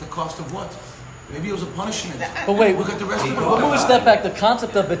 At the cost of what? Maybe it was a punishment. But wait, Look at the rest of the we'll move a step back. The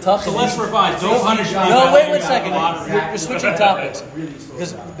concept of bitachon. So let's revise. Don't punish me. No, wait 1 second. You're switching topics.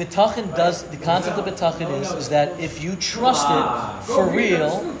 Because bitachon does, the concept of bitachon is that if you trust it for real,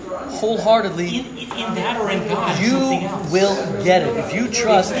 wholeheartedly, In that or in God, you something else. will get it. If you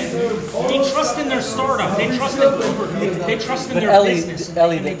trust. They trust in their startup. They trust in But their Ellie, business.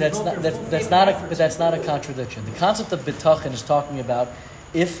 that's not a contradiction. The concept of bitachon is talking about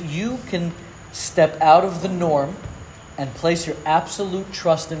if you can step out of the norm and place your absolute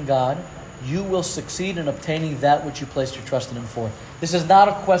trust in God, you will succeed in obtaining that which you placed your trust in Him for. This is not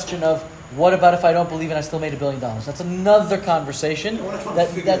a question of what about if I don't believe and I still made $1 billion. That's another conversation.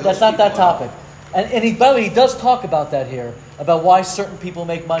 That's not that topic. And he, by the way, he does talk about that here, about why certain people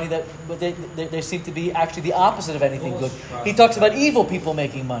make money that they seem to be actually the opposite of anything good. He talks about evil people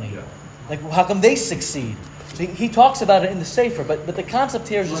making money. Like, how come they succeed? So he talks about it in the Sefer, but the concept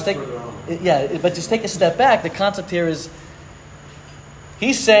here is just take a step back. The concept here is,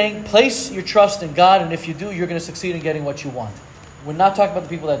 he's saying, place your trust in God, and if you do, you're going to succeed in getting what you want. We're not talking about the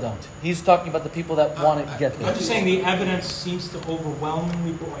people that don't. He's talking about the people that want to get there. I'm just saying the evidence seems to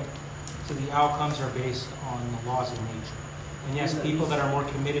overwhelmingly point to the outcomes are based on the laws of nature. And yes, people that are more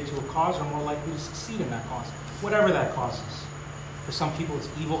committed to a cause are more likely to succeed in that cause, whatever that cause is. For some people, it's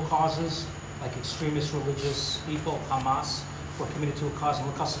evil causes, like extremist religious people, Hamas, who are committed to a cause, and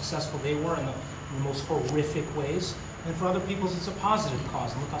look how successful they were in the most horrific ways. And for other people, it's a positive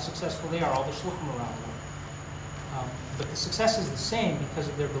cause, and look how successful they are, all the shluchim around them. But the success is the same because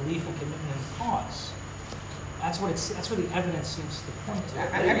of their belief and commitment in the cause. That's where the evidence seems to point to.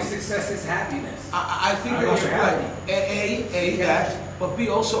 And success is happiness. I think you're also right. A that, but B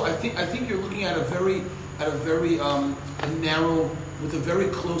also. I think you're looking at a very narrow, with a very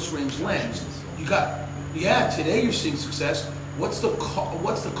close range lens. You got today you're seeing success. What's the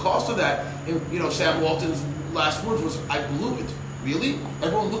cost of that? And, Sam Walton's last words was, "I blew it." Really?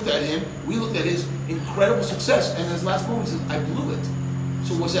 Everyone looked at him. We looked at his incredible success, and his last moment he said, "I blew it."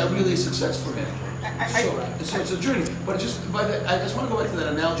 So was that really a success for him? So it's a journey. But I just want to go back to that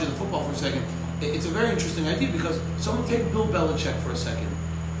analogy of the football for a second. It's a very interesting idea because someone take Bill Belichick for a second.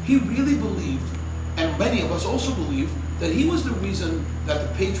 He really believed, and many of us also believed, that he was the reason that the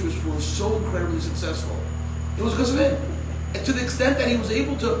Patriots were so incredibly successful. It was because of him. And to the extent that he was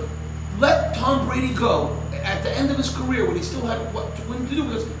able to let Tom Brady go at the end of his career when he still had what to do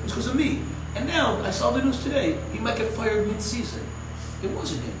because of me. And now, I saw the news today, he might get fired mid-season. It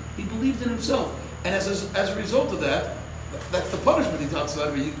wasn't him. He believed in himself. And as a result of that, that's the punishment he talks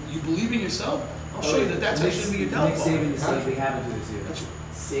about. You believe in yourself, I'll show you that's actually your downfall. Nick Saban, the same thing happened to this year.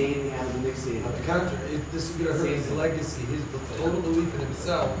 Same thing happened to Nick Saban. On the contrary, this is going to hurt his legacy, his total belief in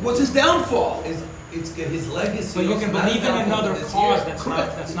himself. What's his downfall? It's his legacy. But you can believe in another cause that's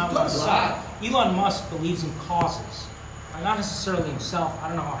not Correct. side. Elon Musk believes in causes, not necessarily himself. I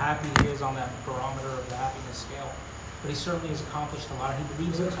don't know how happy he is on that barometer of the happiness scale, but he certainly has accomplished a lot. He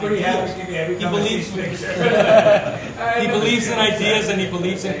believes in ideas. He believes in ideas and he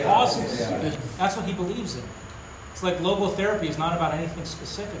believes in causes. That's what he believes in. It's like logotherapy is not about anything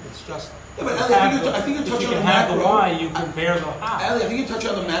specific. It's just I think you touch on the macro. The why, you can bear the how. Ali, I think you touch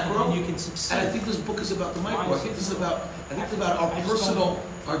on the macro. And you can succeed. And I think this book is about the micro. I think this is about our personal,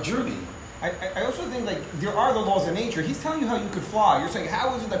 our journey. I also think there are the laws of nature. He's telling you how you could fly. You're saying,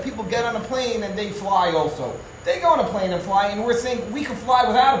 how is it that people get on a plane and they fly also? They go on a plane and fly, and we're saying we can fly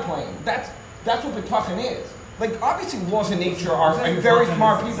without a plane. That's what Bitachon is. Obviously laws of nature are, and very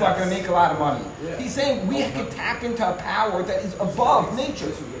smart people are going to make a lot of money. He's saying we can tap into a power that is above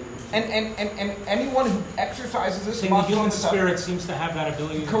nature. And anyone who exercises this the human spirit seems to have that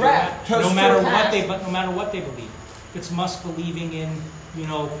ability to correct. do that, no matter what they believe. If it's Musk believing in,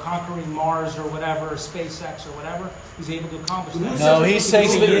 conquering Mars or whatever, or SpaceX or whatever, he's able to accomplish that. No, he's saying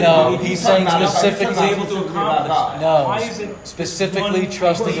specifically. He's able to accomplish that. No, why is it specifically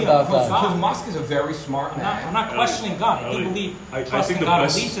trusting about God? Because Musk is a very smart man. I'm not questioning God. I do believe trusting God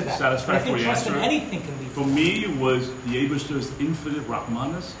will lead to that. Satisfactory I think trusting answer anything can lead to for me was the Abishter's infinite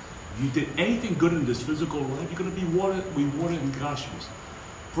Rahmanas. If you did anything good in this physical life, you're going to be rewarded in Gashmis.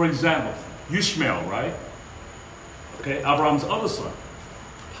 For example, Yishmael, right? Okay, Abraham's other son.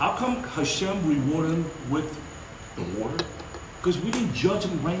 How come Hashem rewarded him with the water? Because we didn't judge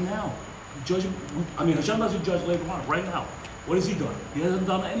him right now. Hashem doesn't judge later on, right now. What has he done? He hasn't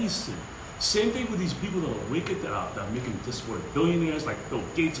done any sin. Same thing with these people that are wicked, that are making this word billionaires, like Bill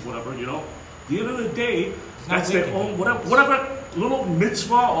Gates, whatever, At the end of the day, that's their own, whatever little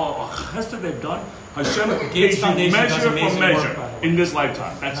mitzvah or chesed they've done, Hashem pays you measure for measure in this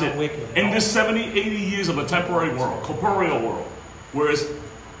lifetime. That's it. In this 70, 80 years of a temporary world, corporeal world. Whereas,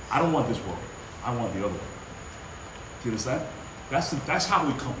 I don't want this world. I want the other one. Do you understand? That's how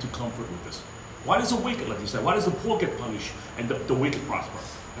we come to comfort with this. Why does the wicked, like you said, why does the poor get punished and the wicked prosper?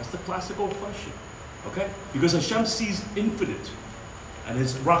 That's the classical question. Okay? Because Hashem sees infinite. And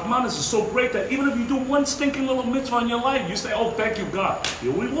his Rahmanis is so great that even if you do one stinking little mitzvah in your life, you say, oh, thank you, God.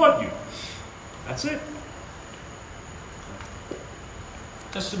 He'll reward you. That's it.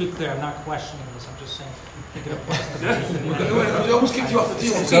 Just to be clear, I'm not questioning this. I'm just saying, pick it up. We almost kicked you off the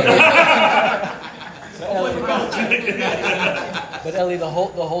team. But Eli, the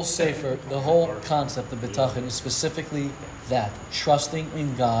whole sefer, the whole concept of Bitachon is specifically that, trusting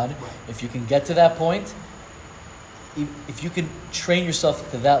in God. If you can get to that point, if you can train yourself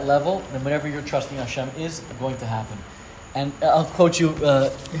to that level, then whatever you're trusting Hashem is going to happen. And I'll quote you here. I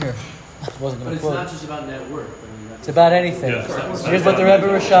wasn't going to quote. But it's not just about net worth. It's about anything. Yeah. Here's what the Rebbe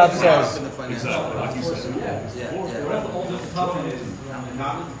Rashab says. Exactly. Like he said. What if the ultimate Bitachon is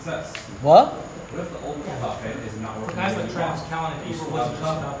not success? What? What if the ultimate Bitachon is not working? Guys like Travis Callan and Eber wasn't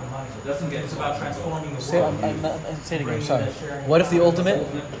just about the money. It doesn't get It's about transforming the Say world. it again, Bringing sorry. the sharing What if the of ultimate?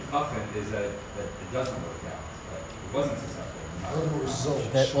 Bitachon is that it doesn't work out. That it wasn't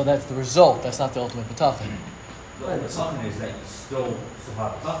successful. That's the result. That's not the ultimate Bitachon. The ultimate Bitachon is that you still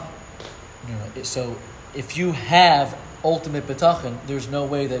have Bitachon. So if you have ultimate Bitachon, there's no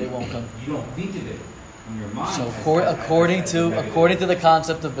way that it won't come. You don't think of it in your mind. So according to the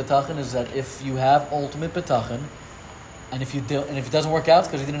concept of Bitachon is that if you have ultimate Bitachon, and if it doesn't work out, it's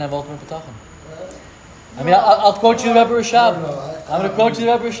because you didn't have ultimate Bitachon. I mean, I'll quote you Rebbe Rashab. I'm going to quote you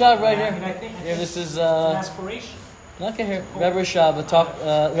Rebbe Rashab right here. I think Here, this is it's an aspiration. okay. Here, Rebbe Rashab,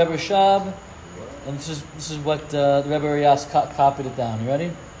 Rebbe Rashab, and this is what the Rebbe Riyas copied it down. You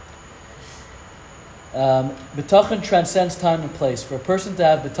ready? Bitachon transcends time and place. For a person to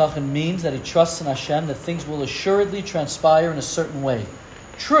have Bitachon means that he trusts in Hashem that things will assuredly transpire in a certain way.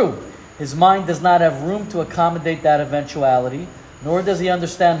 True, his mind does not have room to accommodate that eventuality, nor does he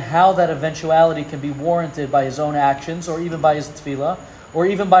understand how that eventuality can be warranted by his own actions, or even by his tefillah, or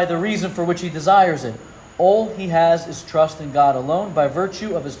even by the reason for which he desires it. All he has is trust in God alone by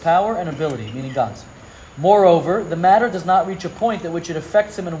virtue of his power and ability, meaning God's. Moreover, the matter does not reach a point at which it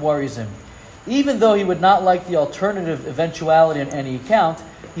affects him and worries him. Even though he would not like the alternative eventuality on any account,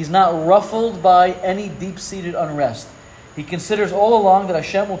 he's not ruffled by any deep-seated unrest. He considers all along that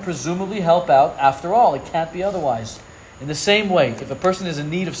Hashem will presumably help out. After all, it can't be otherwise. In the same way, if a person is in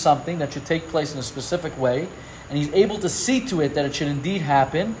need of something that should take place in a specific way, and he's able to see to it that it should indeed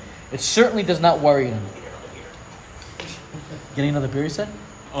happen, it certainly does not worry him. Getting another beer, you said?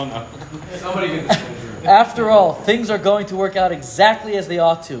 Oh no. Somebody get this. After all, things are going to work out exactly as they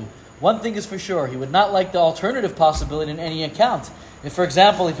ought to. One thing is for sure, he would not like the alternative possibility in any account. If, for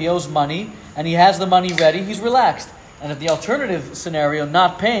example, if he owes money and he has the money ready, he's relaxed. And if the alternative scenario,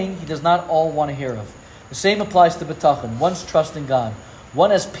 not paying, he does not all want to hear of. The same applies to Bitachon. One's trust in God.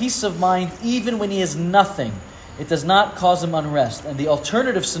 One has peace of mind even when he has nothing. It does not cause him unrest. And the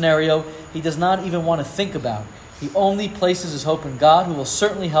alternative scenario, he does not even want to think about. He only places his hope in God, who will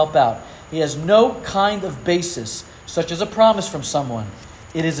certainly help out. He has no kind of basis, such as a promise from someone.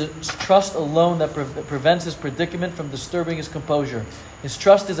 It is his trust alone that prevents his predicament from disturbing his composure. His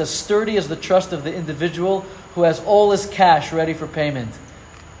trust is as sturdy as the trust of the individual who has all his cash ready for payment.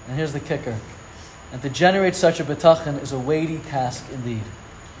 And here's the kicker. And to generate such a Bitachon is a weighty task indeed.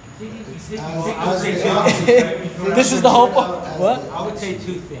 This is the whole point. What? I would say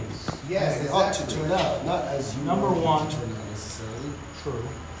two things. Yes, they ought to turn out, not as you Number want one, to turn out necessarily. True.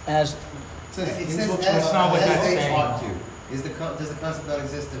 As It says It things says will as, turn That's not out what as that's they saying. ought to. Does the concept not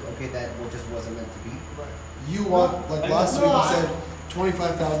exist of, okay, that just wasn't meant to be? You want, like last week you said,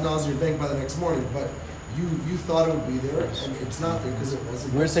 $25,000 in your bank by the next morning, but you thought it would be there, and it's not there because it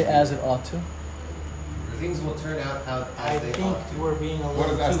wasn't. where to say as it ought to? Things will turn out how I as they think ought to. we're being a What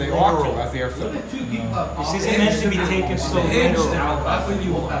little is as too they ought to, literal. as they are What so. if two people This isn't meant to be taken so literal. That's when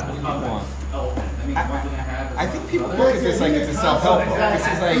you will have the elephant. I mean, one thing I have. I think people look at this like it's a self-help book. This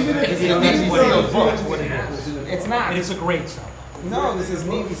is like this is a Navy SEALs book. It's not. And it's a great song. No, this is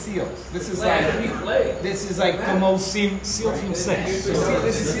Navy SEALs. This is like the most. SEAL Team 6.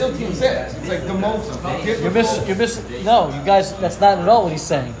 This is SEAL Team 6. It's like the most You're difficult. missing. No, you guys, that's not at all what he's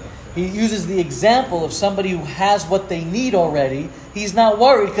saying. He uses the example of somebody who has what they need already. He's not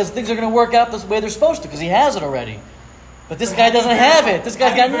worried because things are going to work out the way they're supposed to because he has it already. But this guy doesn't have it. This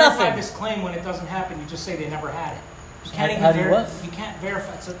guy's got How do you verify nothing. this claim when it doesn't happen? You just say they never had it. You can't How do you even what? You can't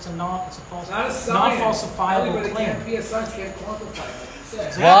verify. It's a false, It's not a science. non-falsifiable Everybody claim. can't be a science, can't quantify it.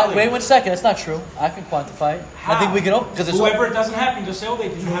 Well, wait 1 second. That's not true. I can quantify it. I think we can because it's Whoever it doesn't happen, just say, oh, they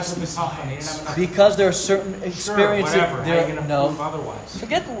didn't have the Bitachon. They didn't have enough. because there are certain Sure, experiences. whatever. How are you going to no, prove otherwise?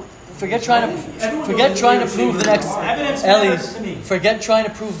 Forget trying to prove the next. Evidence Ellie, matters to me. forget trying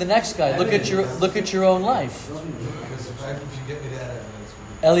to prove the next guy. Look at your own life. Because if you get me that evidence,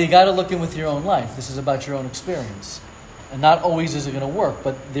 Ellie, you got to look in with your own life. This is about your own experience, and not always is it going to work.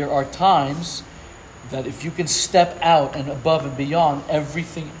 But there are times that if you can step out and above and beyond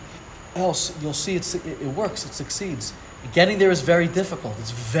everything else, you'll see it works. It succeeds. Getting there is very difficult.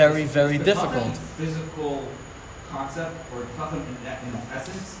 It's very, very difficult. Physical concept or nothing in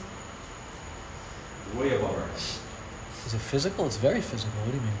essence, way above our heads. Is it physical? It's very physical.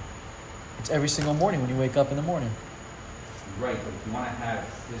 What do you mean? It's every single morning when you wake up in the morning. Right, but if you want to have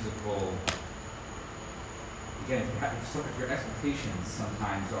physical, again, if your expectations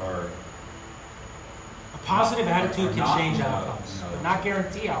sometimes are A positive attitude are can not, change you know, outcomes, you know, but not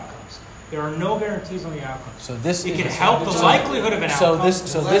guarantee outcomes. There are no guarantees on the outcomes. So this It can is, help the likelihood of an So outcome. this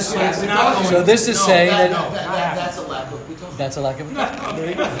but it's not going so this is No, saying that, that, no, that's a lack of bitachon. that's a lack of. There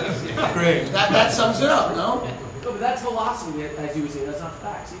you go. Great. That sums it up, no? No, but that's philosophy, as you would say. That's not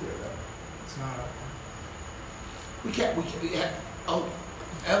facts either, though. It's not. We can't, oh,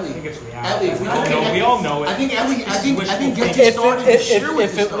 I Ellie. think it's reality. Ellie, if we don't we all know it. I think Ellie, I think get If started to share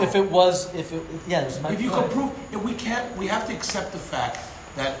with us, though. if it was yeah, this might If be you right. can prove, if we can't, we have to accept the fact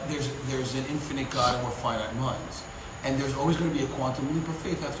that there's an infinite God and we're finite minds. And there's always going to be a quantum leap of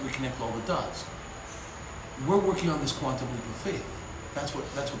faith after we connect all the dots. We're working on this quantum leap of faith. That's what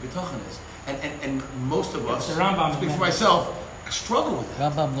Bitachon is. And most of us, The Rambam speak for meant- myself, struggle with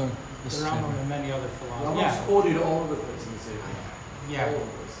that. Rambam learned this. The Rambam and many other Rambam's philosophers. quoted all over the place in the Sefer. Yeah. All Yeah. over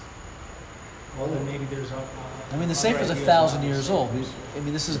the place. Well, then maybe there's I mean, the Sefer is 1,000 years old.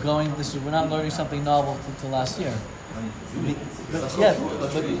 We're not learning something novel until last year. But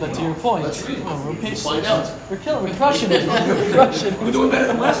to your point, Let's read it. oh, we're patient. Find out. We're crushing it. We're crushing it. We're doing better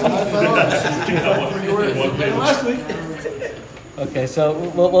than last week. Okay, so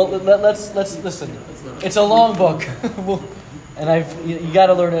let's listen. It's a long book, and you got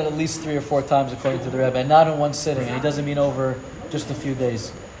to learn it at least 3 or 4 times according to the Rebbe, and not in one sitting. And he doesn't mean over just a few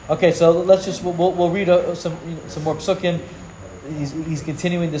days. Okay, so we'll read some more psukim. He's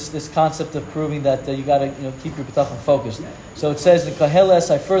continuing this concept of proving that you got to keep your bitachon focused. So it says in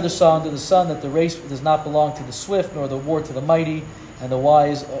Koheles, I further saw under the sun that the race does not belong to the swift, nor the war to the mighty, and the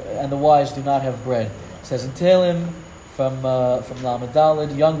wise do not have bread. It says in Tehillim from Lamed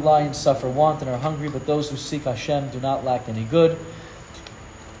Daled, young lions suffer want and are hungry, but those who seek Hashem do not lack any good.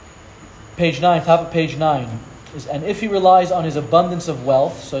 Page 9, top of page 9. And if he relies on his abundance of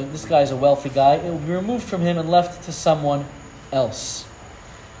wealth, so this guy is a wealthy guy, it will be removed from him and left to someone else.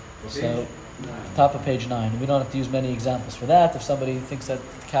 So, top of page 9. We don't have to use many examples for that. If somebody thinks that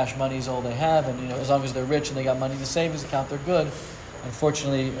cash money is all they have, and as long as they're rich and they got money in the savings account, they're good.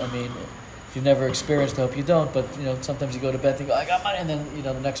 Unfortunately, I mean, if you've never experienced, I hope you don't. But sometimes you go to bed and go, I got money, and then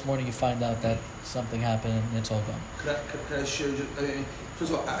the next morning you find out that something happened and it's all gone. Could I share?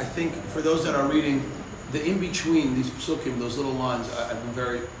 First of all, I think for those that are reading, the in between these psukim, those little lines, have been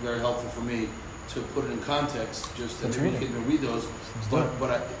very, very helpful for me to put it in context. Just and we can read those.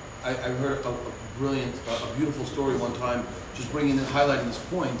 But I heard a brilliant, a beautiful story one time, just highlighting this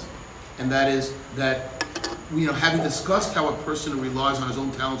point, and that is that having discussed how a person who relies on his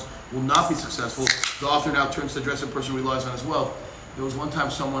own talents will not be successful, the author now turns to address a person who relies on his wealth. There was one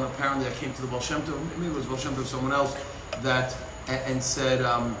time someone, apparently I came to the Baal Shem Tov, maybe it was Baal Shem Tov, someone else, and said,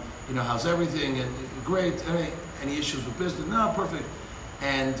 how's everything, and great, any issues with business? No, perfect.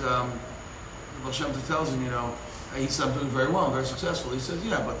 And Baal Shem Tov tells him, he said, I'm doing very well, I'm very successful. He says,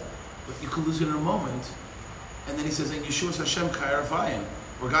 yeah, but you could lose it in a moment. And then he says, and Yeshua Hashem Ka'arafayim,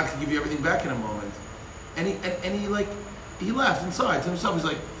 where God can give you everything back in a moment. And he laughed inside to himself. He's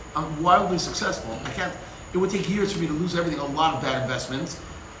like, I'm wildly successful. It would take years for me to lose everything, a lot of bad investments,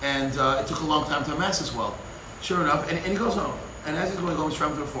 and it took a long time to amass his wealth. Sure enough, and he goes home. And as he's going home, he's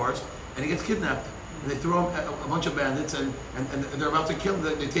traveling through the forest, and he gets kidnapped. And they throw him a bunch of bandits, and they're about to kill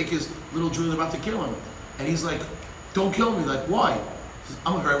him. They take his little jewel, they're about to kill him. And he's like, don't kill me. Like, why? He says,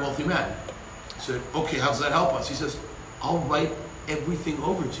 I'm a very wealthy man. I said, okay, how does that help us? He says, I'll write everything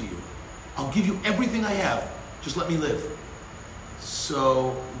over to you. I'll give you everything I have. Just let me live.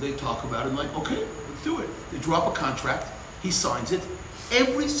 So they talk about it and like, okay, let's do it. They draw up a contract. He signs it.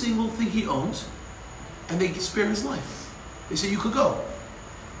 Every single thing he owns, and they spare his life. They say, you could go.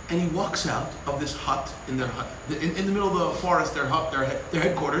 And he walks out of this hut, in the middle of the forest, their hut, their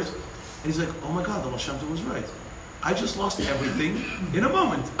headquarters, and he's like, oh my God, the Baal Shem Tov was right. I just lost everything in a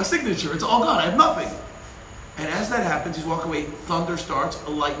moment. A signature, it's all gone, I have nothing. And as that happens, he's walking away, thunder starts,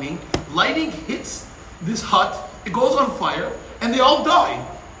 lightning hits this hut, it goes on fire, and they all die.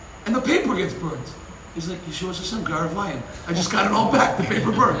 And the paper gets burnt. He's like, Yeshua Hashem Garavayim. I just got it all back, the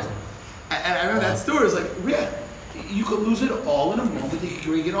paper burnt. And I remember that story. It's like, yeah, you could lose it all in a moment. You could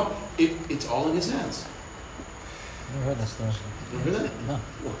bring it all. It's all in his hands. Never heard that story. You heard that? No.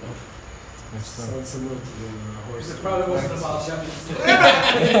 Sounds similar to the horse. It probably wasn't about Shem. I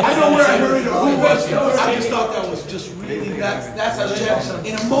know where I heard it. I just thought that was just really that's how Shem.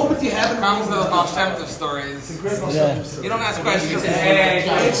 In a moment, you have it. Comes to the Baal Shem Tov stories. Yeah. You don't ask questions.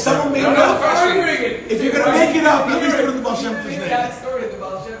 If someone made it up, if you're gonna make it up, at least put in the Baal Shem Tov's name. That story of the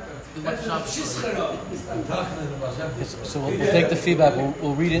Baal Shem Tov. So we'll take the feedback.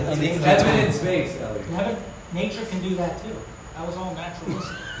 We'll read it on the Evidence-based, Ellie. Nature can do that too. That was all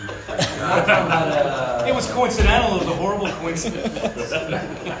naturalistic. Not from that, It was coincidental. It was a horrible coincidence.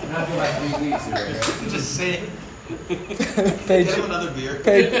 not from like 3 weeks here, right? Just say it. page, Get him another beer.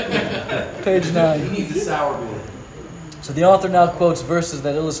 page He 9. needs a sour beer. So the author now quotes verses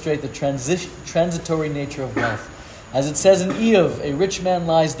that illustrate the transitory nature of wealth. As it says in Eov, a rich man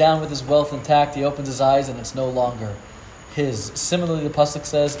lies down with his wealth intact, he opens his eyes and it's no longer his. Similarly, the pasuk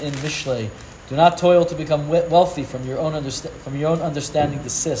says in Mishlei, do not toil to become wealthy, from your own understanding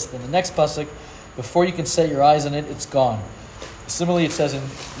desist. In the next pasuk, before you can set your eyes on it, it's gone. Similarly, it says in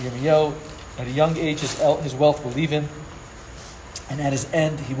Yirmiyahu, at a young age his wealth will leave him, and at his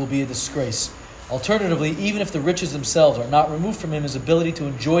end he will be a disgrace. Alternatively, even if the riches themselves are not removed from him, his ability to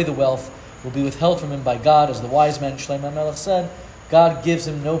enjoy the wealth will be withheld from him by God. As the wise man Shlomo HaMelech said, God gives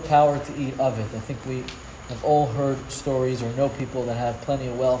him no power to eat of it. I think we have all heard stories or know people that have plenty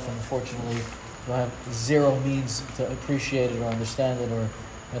of wealth and unfortunately don't have zero means to appreciate it or understand it or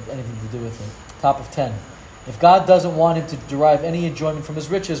have anything to do with it. Top of 10. If God doesn't want him to derive any enjoyment from his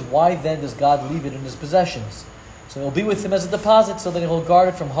riches, why then does God leave it in his possessions? So it will be with him as a deposit so that he will guard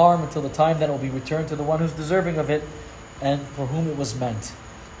it from harm until the time that it will be returned to the one who's deserving of it and for whom it was meant.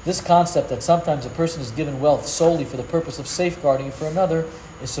 This concept that sometimes a person is given wealth solely for the purpose of safeguarding it for another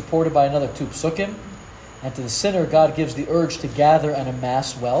is supported by another 2 psukim. And to the sinner, God gives the urge to gather and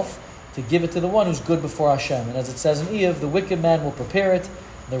amass wealth, to give it to the one who's good before Hashem. And as it says in Eov, the wicked man will prepare it,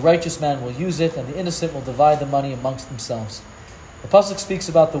 the righteous man will use it, and the innocent will divide the money amongst themselves. The pasuk speaks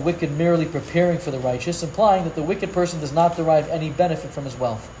about the wicked merely preparing for the righteous, implying that the wicked person does not derive any benefit from his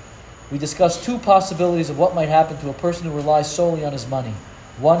wealth. We discussed 2 possibilities of what might happen to a person who relies solely on his money.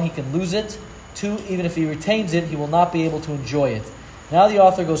 1, he can lose it. 2, even if he retains it, he will not be able to enjoy it. Now the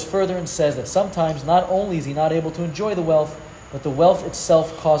author goes further and says that sometimes not only is he not able to enjoy the wealth, but the wealth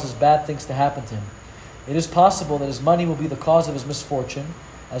itself causes bad things to happen to him. It is possible that his money will be the cause of his misfortune,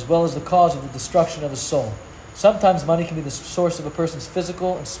 as well as the cause of the destruction of his soul. Sometimes money can be the source of a person's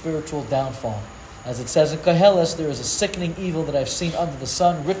physical and spiritual downfall. As it says in Koheles, there is a sickening evil that I've seen under the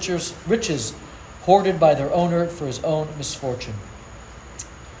sun, riches hoarded by their owner for his own misfortune.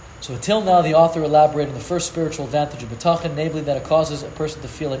 So until now, the author elaborated on the first spiritual advantage of Bitachon, namely that it causes a person to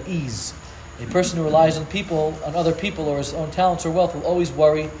feel at ease. A person who relies on other people, or his own talents or wealth will always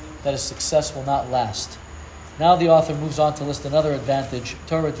worry that his success will not last. Now the author moves on to list another advantage,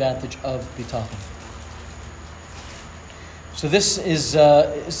 Torah advantage of Bitachon. So this is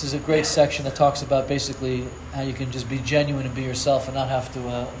a great section that talks about basically how you can just be genuine and be yourself and not have to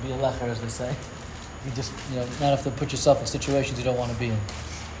be a lecher, as they say. You just not have to put yourself in situations you don't want to be in.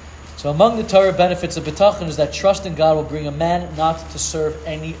 So among the Torah benefits of Bitachon is that trust in God will bring a man not to serve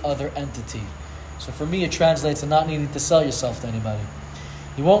any other entity. So for me, it translates to not needing to sell yourself to anybody.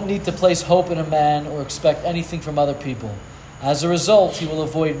 He won't need to place hope in a man or expect anything from other people. As a result, he will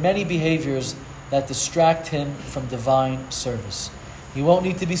avoid many behaviors that distract him from divine service. He won't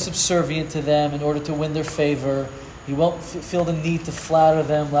need to be subservient to them in order to win their favor. He won't feel the need to flatter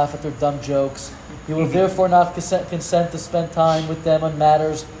them, laugh at their dumb jokes. He will therefore not consent to spend time with them on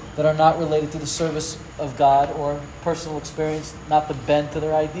matters that are not related to the service of God or personal experience, not to bend to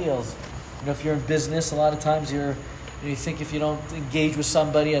their ideals. If you're in business, a lot of times you think if you don't engage with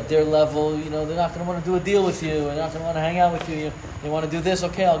somebody at their level, they're not going to want to do a deal with you. They're not going to want to hang out with you. They want to do this.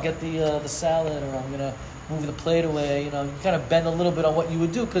 Okay, I'll get the salad, or I'm going to move the plate away. You kind of bend a little bit on what you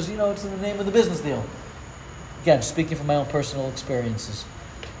would do because it's in the name of the business deal. Again, speaking from my own personal experiences.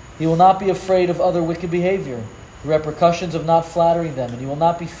 He will not be afraid of other wicked behavior, the repercussions of not flattering them, and he will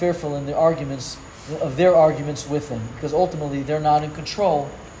not be fearful in their arguments with him, because ultimately they're not in control.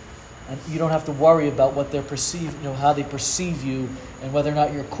 And you don't have to worry about what they're perceived, how they perceive you, and whether or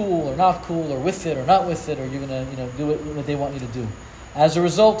not you're cool or not cool, or with it or not with it, or you're going to, do what they want you to do. As a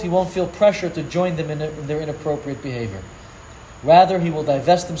result, he won't feel pressure to join them in their inappropriate behavior. Rather, he will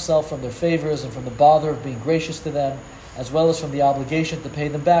divest himself from their favors and from the bother of being gracious to them, as well as from the obligation to pay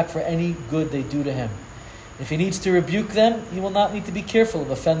them back for any good they do to him. If he needs to rebuke them, he will not need to be careful of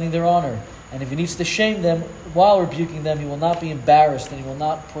offending their honor. And if he needs to shame them while rebuking them, he will not be embarrassed, and he will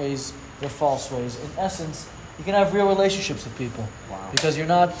not praise their false ways. In essence, you can have real relationships with people because you're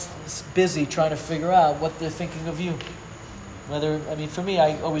not busy trying to figure out what they're thinking of you. For me,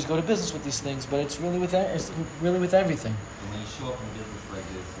 I always go to business with these things, but it's really with everything. And when you show up in business like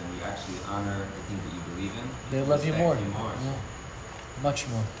this and you actually honor the things that you believe in, they love you more. Yeah. Much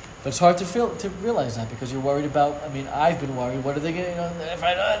more. But it's hard to realize that because you're worried about. I've been worried. What are they going to?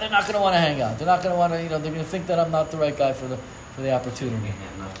 They're not going to want to hang out. They're not going to want to. They're going to think that I'm not the right guy for the opportunity.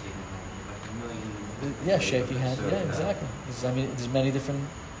 Yeah, shaking hand. Yeah, exactly. There's many different.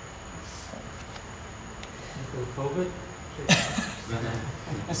 COVID.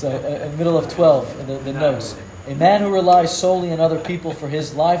 So, in the middle of 12, the notes. A man who relies solely on other people for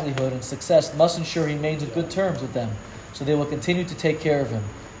his livelihood and success must ensure he remains on good terms with them, so they will continue to take care of him.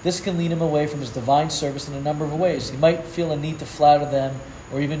 This can lead him away from his divine service in a number of ways. He might feel a need to flatter them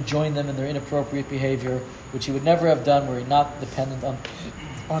or even join them in their inappropriate behavior, which he would never have done were he not dependent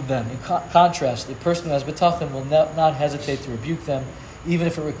on them. In contrast, the person who has bitachon will not hesitate to rebuke them, even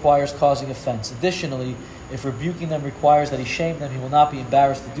if it requires causing offense. Additionally, if rebuking them requires that he shame them, he will not be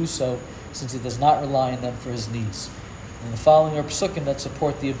embarrassed to do so, since he does not rely on them for his needs. And the following are psukim that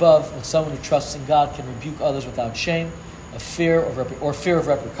support the above, that someone who trusts in God can rebuke others without shame, fear of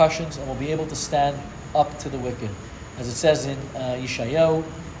repercussions, and will be able to stand up to the wicked. As it says in Yeshayahu,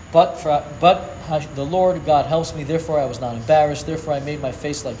 but the Lord God helps me, therefore I was not embarrassed, therefore I made my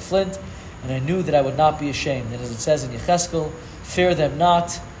face like flint, and I knew that I would not be ashamed. And as it says in Yecheskel, fear them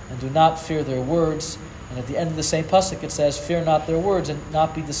not, and do not fear their words. And at the end of the same pasuk it says, fear not their words, and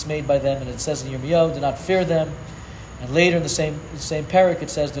not be dismayed by them. And it says in Yirmiyahu, do not fear them. And later in the same parak it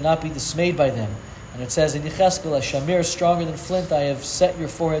says, do not be dismayed by them. And it says in Yecheskel, as Shamir is stronger than flint, I have set your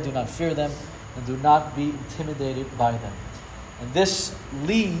forehead, do not fear them, and do not be intimidated by them. And this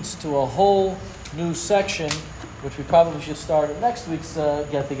leads to a whole new section, which we probably should start at next week's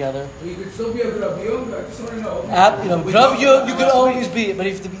get-together. You could still be a grub yung, I just want to know. Grub yung, you can always be, but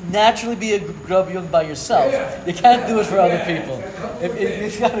you have to naturally be a grub yung by yourself. Yeah. You can't do it for other people.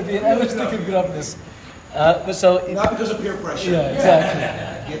 It's got to be an elastic of grubness. Not because of peer pressure. Yeah, exactly.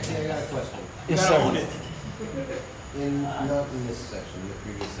 I got a question. Yes, sir. Own it. Not in this section, the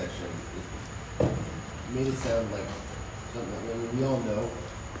previous section, it made it sound like something. We all know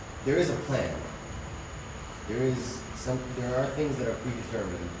there is a plan. There are things that are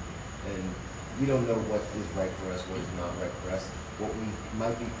predetermined, and we don't know what is right for us, what is not right for us. What we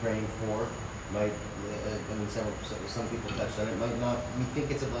might be praying for might, some people touched on it, might not. We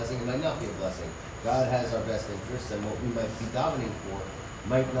think it's a blessing, it might not be a blessing. God has our best interests, and what we might be davening for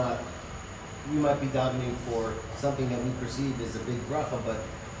might not. We might be davening for something that we perceive as a big bracha, but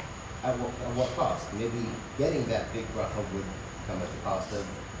at what cost? Maybe getting that big bracha would come at the cost of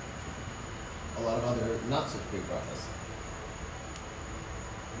a lot of other not such big brachas.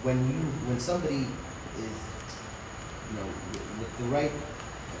 When somebody is, with the right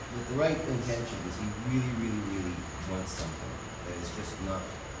intentions, he really, really, really wants something that is just not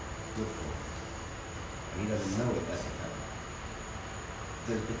good for him, and he doesn't know it at the time.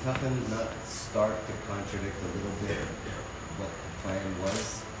 Does Bitachon not start to contradict a little bit what the plan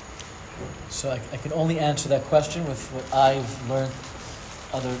was? So I can only answer that question with what I've learned.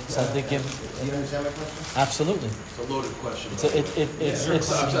 Other tzaddikim. Do you understand my question? Absolutely. It's a loaded question.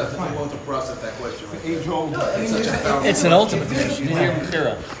 I'm going to process that question. Age-old. It's an ultimate question.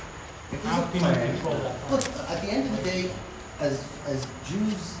 How can you control that? Look, at the end of the day, as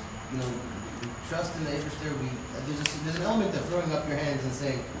Jews, we trust in the Eibishter. There's an element of throwing up your hands and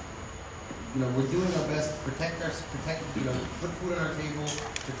saying, we're doing our best to protect, put food on our table,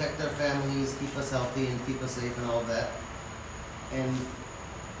 protect our families, keep us healthy and keep us safe and all of that. And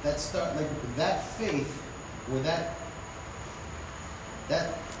that faith, or that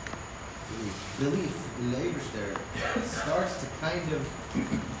belief in the Eibishter starts to kind of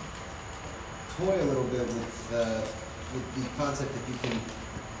toy a little bit with the concept that you can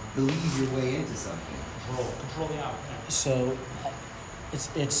believe your way into something. Control the outcome. So,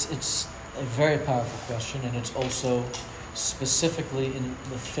 it's a very powerful question, and it's also specifically in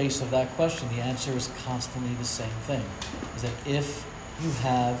the face of that question, the answer is constantly the same thing: is that if you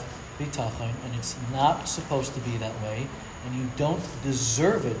have bitachon and it's not supposed to be that way, and you don't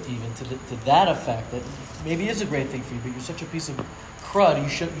deserve it even to that effect, that maybe is a great thing for you, but you're such a piece of crud,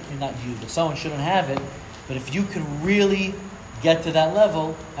 but someone shouldn't have it. But if you can really get to that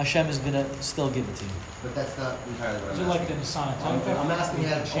level, Hashem is going to still give it to you. But that's not entirely what I'm asking. Is it like the Nissan? I'm asking you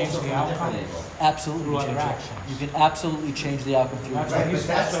how to change the outcome Absolutely through other change actions. it. You can absolutely change the outcome through That's it. Right, but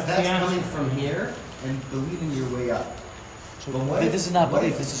that's the answer. coming from here and believing your way up. So But what if- this is not what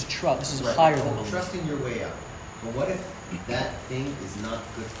belief, if- this is trust. This is Right, higher but than belief. trusting your way up. But what if that thing is not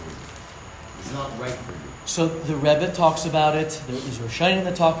good for you? is not right for you. So the Rebbe talks about it. There's Rishonim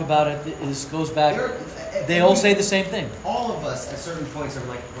that talk about it. It goes back. They all say the same thing. All of us at certain points are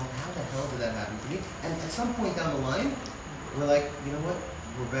like, well, how the hell did that happen to me? And at some point down the line, we're like, you know what?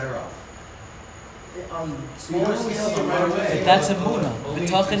 We're better off. On smaller scales, on right away. But that's Emunah.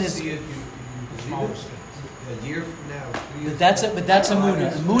 Bitachon is. A year from now. But that's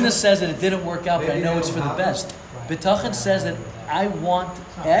Emunah. Emunah says that it didn't work out, but I know it's for the best. Bitachon says that I want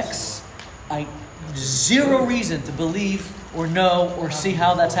X. I zero reason to believe or know or see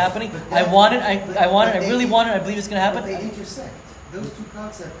how that's happening. I want it. I want it. I really want it. I believe it's going to happen. They intersect. Those two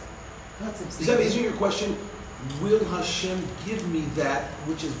concepts. Is that answering your question? Will Hashem give me that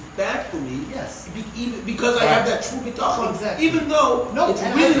which is bad for me? Yes. Because I have that true bitachon, exactly. Even though it's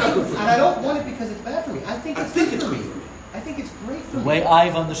really not good for me. And I don't want it because it's bad for me. I think it's good for me. I think it's great for me. The way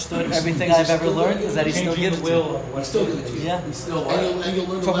I've understood everything I've ever learned is that He still gives it to you. He still gives it to you. Yeah. He's still And you'll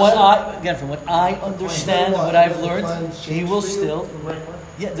learn From what I understand, what I've learned, He will still.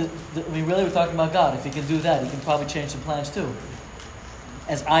 Yeah. Really, we're talking about God. If He can do that, He can probably change some plans too.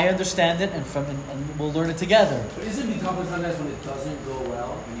 As I understand it, and we'll learn it together. But isn't it tough sometimes when it doesn't go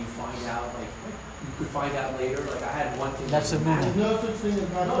well and you find out, like you could find out later? Like I had one thing. That's Emunah. There's no such thing as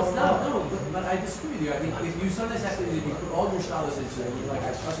not No, it's going not. well. No, but I disagree with you. I think if you sometimes have to, if you put all your scholars into it, and you're like,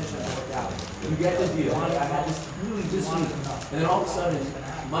 I trust this to work out. You get the deal. I had this really this week, and then all of a sudden,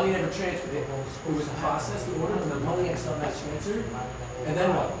 money never transferred. It was processed, the order, and the money still not transferred. And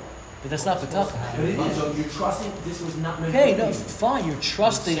then what? But that's not bitachon. But it is. So you're trusting this was not meant Okay, to no, be. fine. You're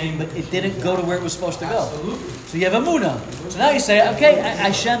trusting, but it didn't go to where it was supposed to go. So you have Emunah. So now you say, okay,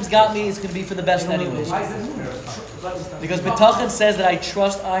 Hashem's got me. It's going to be for the best anyways. Why is that Emunah? Because bitachon says that I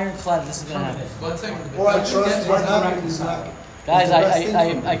trust ironclad. This is going to happen. Or I trust what happened is not. Guys,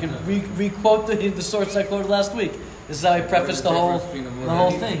 I can re-quote the source I quoted last week. This is how I prefaced the whole thing.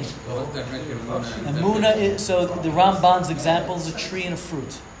 Emunah is, so the Ramban's example is a tree and a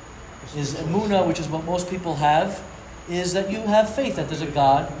fruit. Is Emunah, which is what most people have, is that you have faith that there's a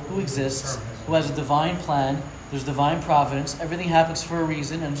God who exists, who has a divine plan, there's divine providence, everything happens for a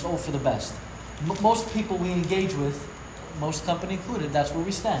reason, and it's all for the best. Most people we engage with, most company included, that's where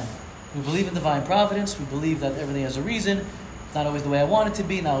we stand. We believe in divine providence, we believe that everything has a reason, not always the way I want it to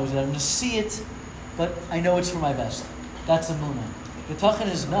be, not always that I'm going to see it, but I know it's for my best. That's Emunah. Bitachon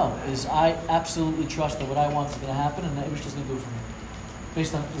is I absolutely trust that what I want is going to happen, and that was just going to do it for me.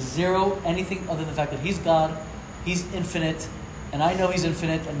 Based on zero, anything other than the fact that He's God, He's infinite, and I know He's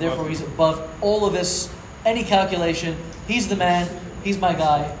infinite, and therefore He's above all of this, any calculation. He's the man, He's my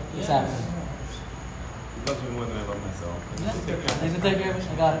guy, it's happening. He loves me more than I love myself. Yeah. He's gonna take care of it,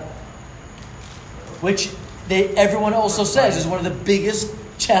 I got it. Which everyone also says is one of the biggest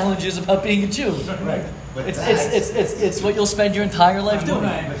challenges about being a Jew. Right. But It's what you'll spend your entire life doing. He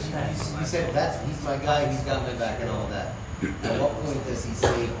said, he's my guy, he's got my back and all that. At what point does he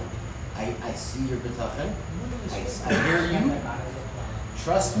say, I see your bitachon, I hear you,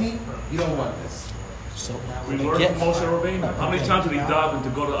 trust me, you don't want this? So We learned from Moshe Rabbeinu. How many times did he dive to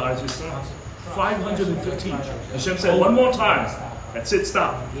go to Eretz Yisrael? 515. Hashem said, one more time. That's it,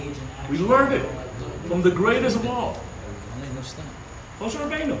 stop. We learned it from the greatest of all. Moshe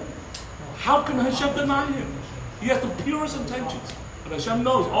Rabbeinu. How can Hashem deny him? He has the purest intentions. But Hashem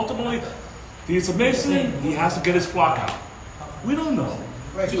knows, ultimately, he's a Mason, he has to get his flock out. We don't know.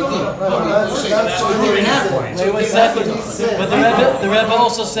 Right. Wait 1 second. But the Rebbe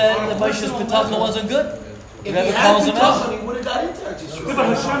also said that Moshe's bitachon wasn't good. The If he Rebbe had calls him out. bitachon, he would have got into Eretz Yisrael. But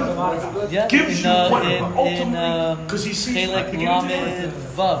Hashem Yeah, gives you what ultimately, in because he sees Chelek like, Lamed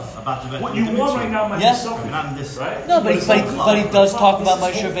Vav. what you want right now might be Yeah. selfish, right? No, but he does talk about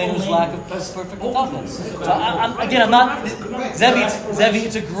Moshe Rabbeinu's lack of perfect bitachon. So I'm not. Zevi,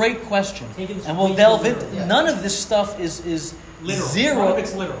 it's a great question, and we'll delve into. None of this stuff is Literal. zero.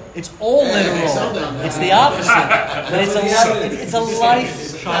 It's literal. It's all literal. It's the opposite. But it's a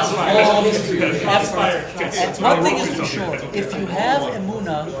lifelong effort. And one thing is for sure: if you have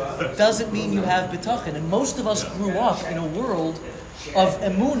emunah, doesn't mean you have bitachon. And most of us grew up in a world of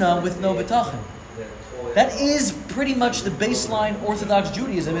emunah with no bitachon. That is pretty much the baseline Orthodox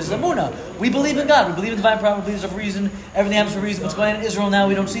Judaism is emunah. We believe in God. We believe in divine power. We believe there's a reason. Everything happens for a reason. What's going on in Israel now,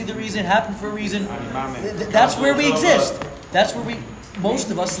 we don't see the reason. It happened for a reason. That's where we exist. That's where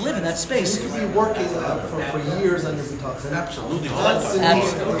most of us live in that space. You could be working for years on your bitachon. Absolutely.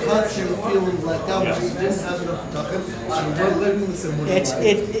 Constantly feeling let down because you didn't have enough bitachon. So you weren't living this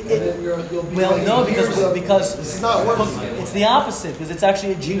emunah. Well, no, because this is not working. it's the opposite. Because it's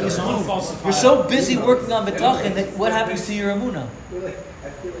actually a genius move. You're so busy working on bitachon that what happens to your emunah?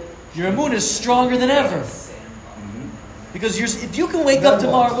 Your emunah is stronger than ever. Because if you can wake up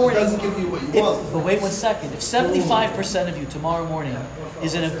tomorrow morning, It doesn't give you what you want. but wait 1 second. If 75% of you tomorrow morning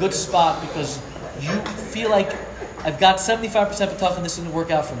is in a good spot because you feel like I've got 75% bitachon, this didn't work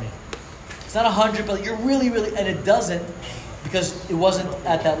out for me. It's not 100, but you're really, and it doesn't because it wasn't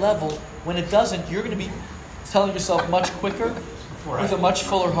at that level. When it doesn't, you're going to be telling yourself much quicker with a much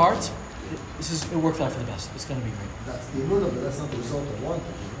fuller heart. It worked out for the best. It's going to be great. That's the emunah, but that's not the result of one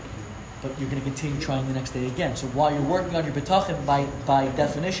thing. But you're going to continue trying the next day again. So while you're working on your bitachon, by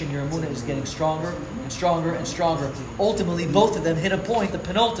definition, your emunah is getting stronger and stronger and stronger. Ultimately, both of them hit a point, the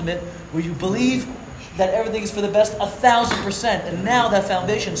penultimate, where you believe that everything is for the best 1,000%. And now that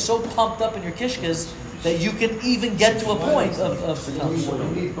foundation is so pumped up in your kishkas that you can even get to a point of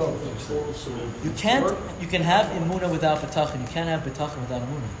bitachon. You need both. You can have emunah without bitachon. You can't have bitachon without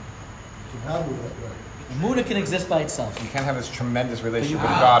emunah. You can have it, right? Emunah can exist by itself. You can't have this tremendous relationship with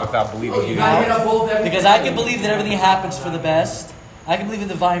God without believing You gotta hit up both everything. Because I can believe that everything happens for the best. I can believe in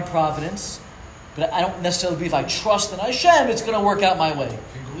divine providence. But I don't necessarily believe I trust in Hashem, it's going to work out my way. If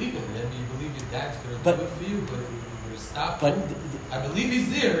you believe in it, you believe your dad's going to But- do it for you, but you're stopped. But I believe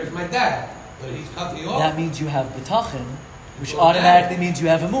he's there, he's my dad, but he's cut me off. that means you have bitachon, which automatically means you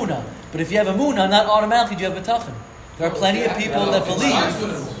have emunah. But if you have emunah, not automatically do you have bitachon. There are plenty of people that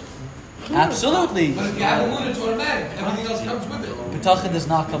believe. Absolutely. But if you have emunah, it's automatic. Everything else comes with it. Bitachon does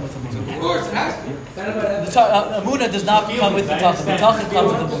not come with emunah. Of course, it has to. Emunah does not come with bitachon. Bitachon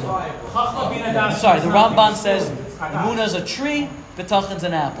comes with emunah. I'm sorry, the Ramban says emunah is a tree, bitachon's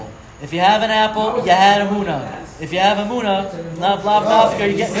an apple. If you have an apple, you had emunah. If you have emunah, lav nafka,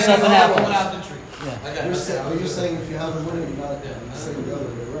 you get yourself an apple. Yeah. You're saying if you have emunah, you're not saying the other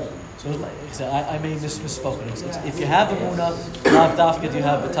way, right? So like I said, I may misspoken. It's if you have emunah, lav dafka, you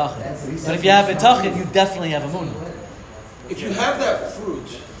have bitachon. But if you have bitachon, you definitely have emunah. If you have that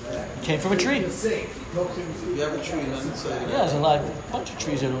fruit, It came from a tree. you have a tree, and then it's Yeah, there's a bunch of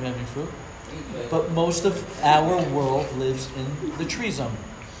trees that don't have any fruit. But most of our world lives in the tree zone.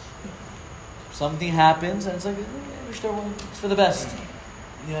 Something happens, and it's like, it's for the best.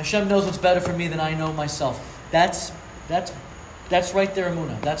 You know, Hashem knows what's better for me than I know myself. That's right there,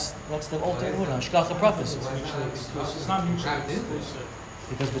 emunah. That's the ultimate emunah. Hashgacha pratis. It's not mutually exclusive.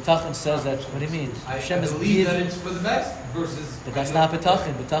 Because bitachon says that. What do you mean? I Hashem is believe that given, it's for the best versus. but that's not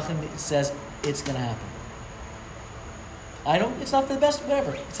bitachon. Bitachon says it's going to happen. I don't. It's not for the best.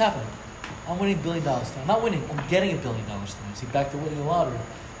 Whatever. It's happening. I'm winning $1 billion tonight. I'm not winning. I'm getting $1 billion tonight. See, back to winning the lottery.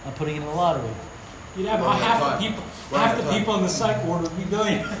 I'm putting it in the lottery. You'd have half the people in the psych ward would be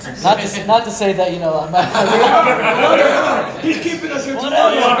billionaires. Not to say that, you know, I'm not. he's keeping us here too long.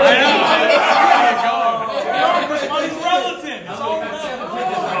 Money's relative. It's all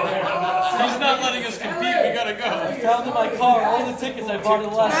relative. He's not letting us compete. We gotta go. I found in my car all the tickets I bought in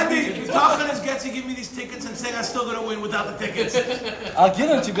the last Andy, week. talking us gets to give me these tickets and saying I'm still gonna win without the tickets. I'll give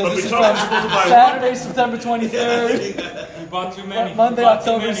them to you because this is But from supposed to buy Saturday, September 23rd, You bought too many. Monday, You bought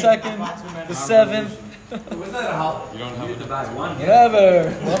too October many. 2nd, You bought too many. the 7th, Was that a holiday? You don't have to buy one. whatever.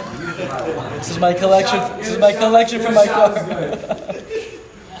 You have to buy one. This is my collection. This is my collection from my car.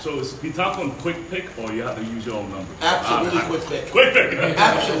 So is bitachon quick pick or you have to use your own number? Absolutely quick pick. Quick pick.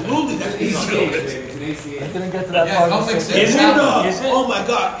 Absolutely, that's easy. I didn't get to that Yeah, part. don't of make the sense. story. Is it? Oh my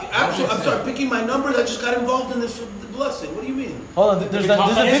God! Absolutely, I'm sorry. Picking my numbers. I just got involved in this blessing. What do you mean? Hold on, there's a That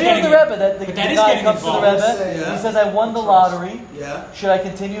is video of the getting- Rebbe that the but that is guy getting comes to the involved. Rebbe. Yeah. He says, "I won the lottery. Yeah. Should I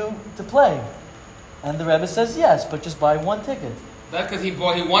continue to play?" And the Rebbe says, "Yes, but just buy one ticket." That's because he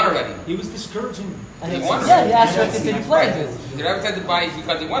won already. He was discouraging. And he He says, won "Yeah, already. he asked her to continue playing." The Rebbe said to buy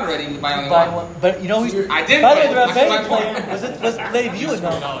because he won already. You buy only Buy one. one. But you know who's? I did. By the way, the That's my Rebbe point. played. Was Lev? You would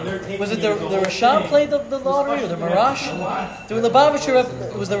know. Was it the Rashab played the lottery or the Marash? The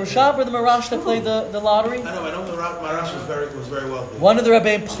Lubavitcher was the Rashab or the Marash that played the lottery? I know the Marash was very wealthy. One of the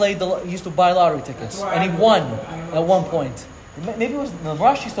Rebbeim played he used to buy lottery tickets, and he won at one point. Maybe it was the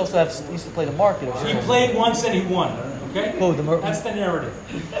Marash used to play the market. Or He something. played once and he won. Okay. Who, That's the narrative.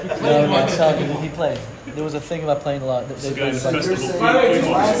 He played No, once. he played. There was a thing about playing a lot. The guy in the festival. By the way, just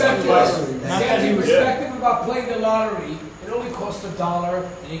respect Last us. week. Be respectful about playing the lottery. It only costs $1,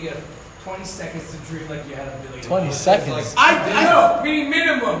 and you get 20 seconds to dream like you had $1 billion. 20 seconds. I No, meaning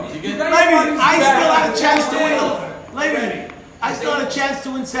minimum. Lady, I still had a chance to win. Lady, I still had a chance to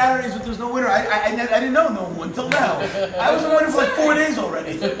win Saturdays, but there's no winner. I didn't know no one until now. I was winning for like 4 days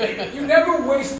already. You never waste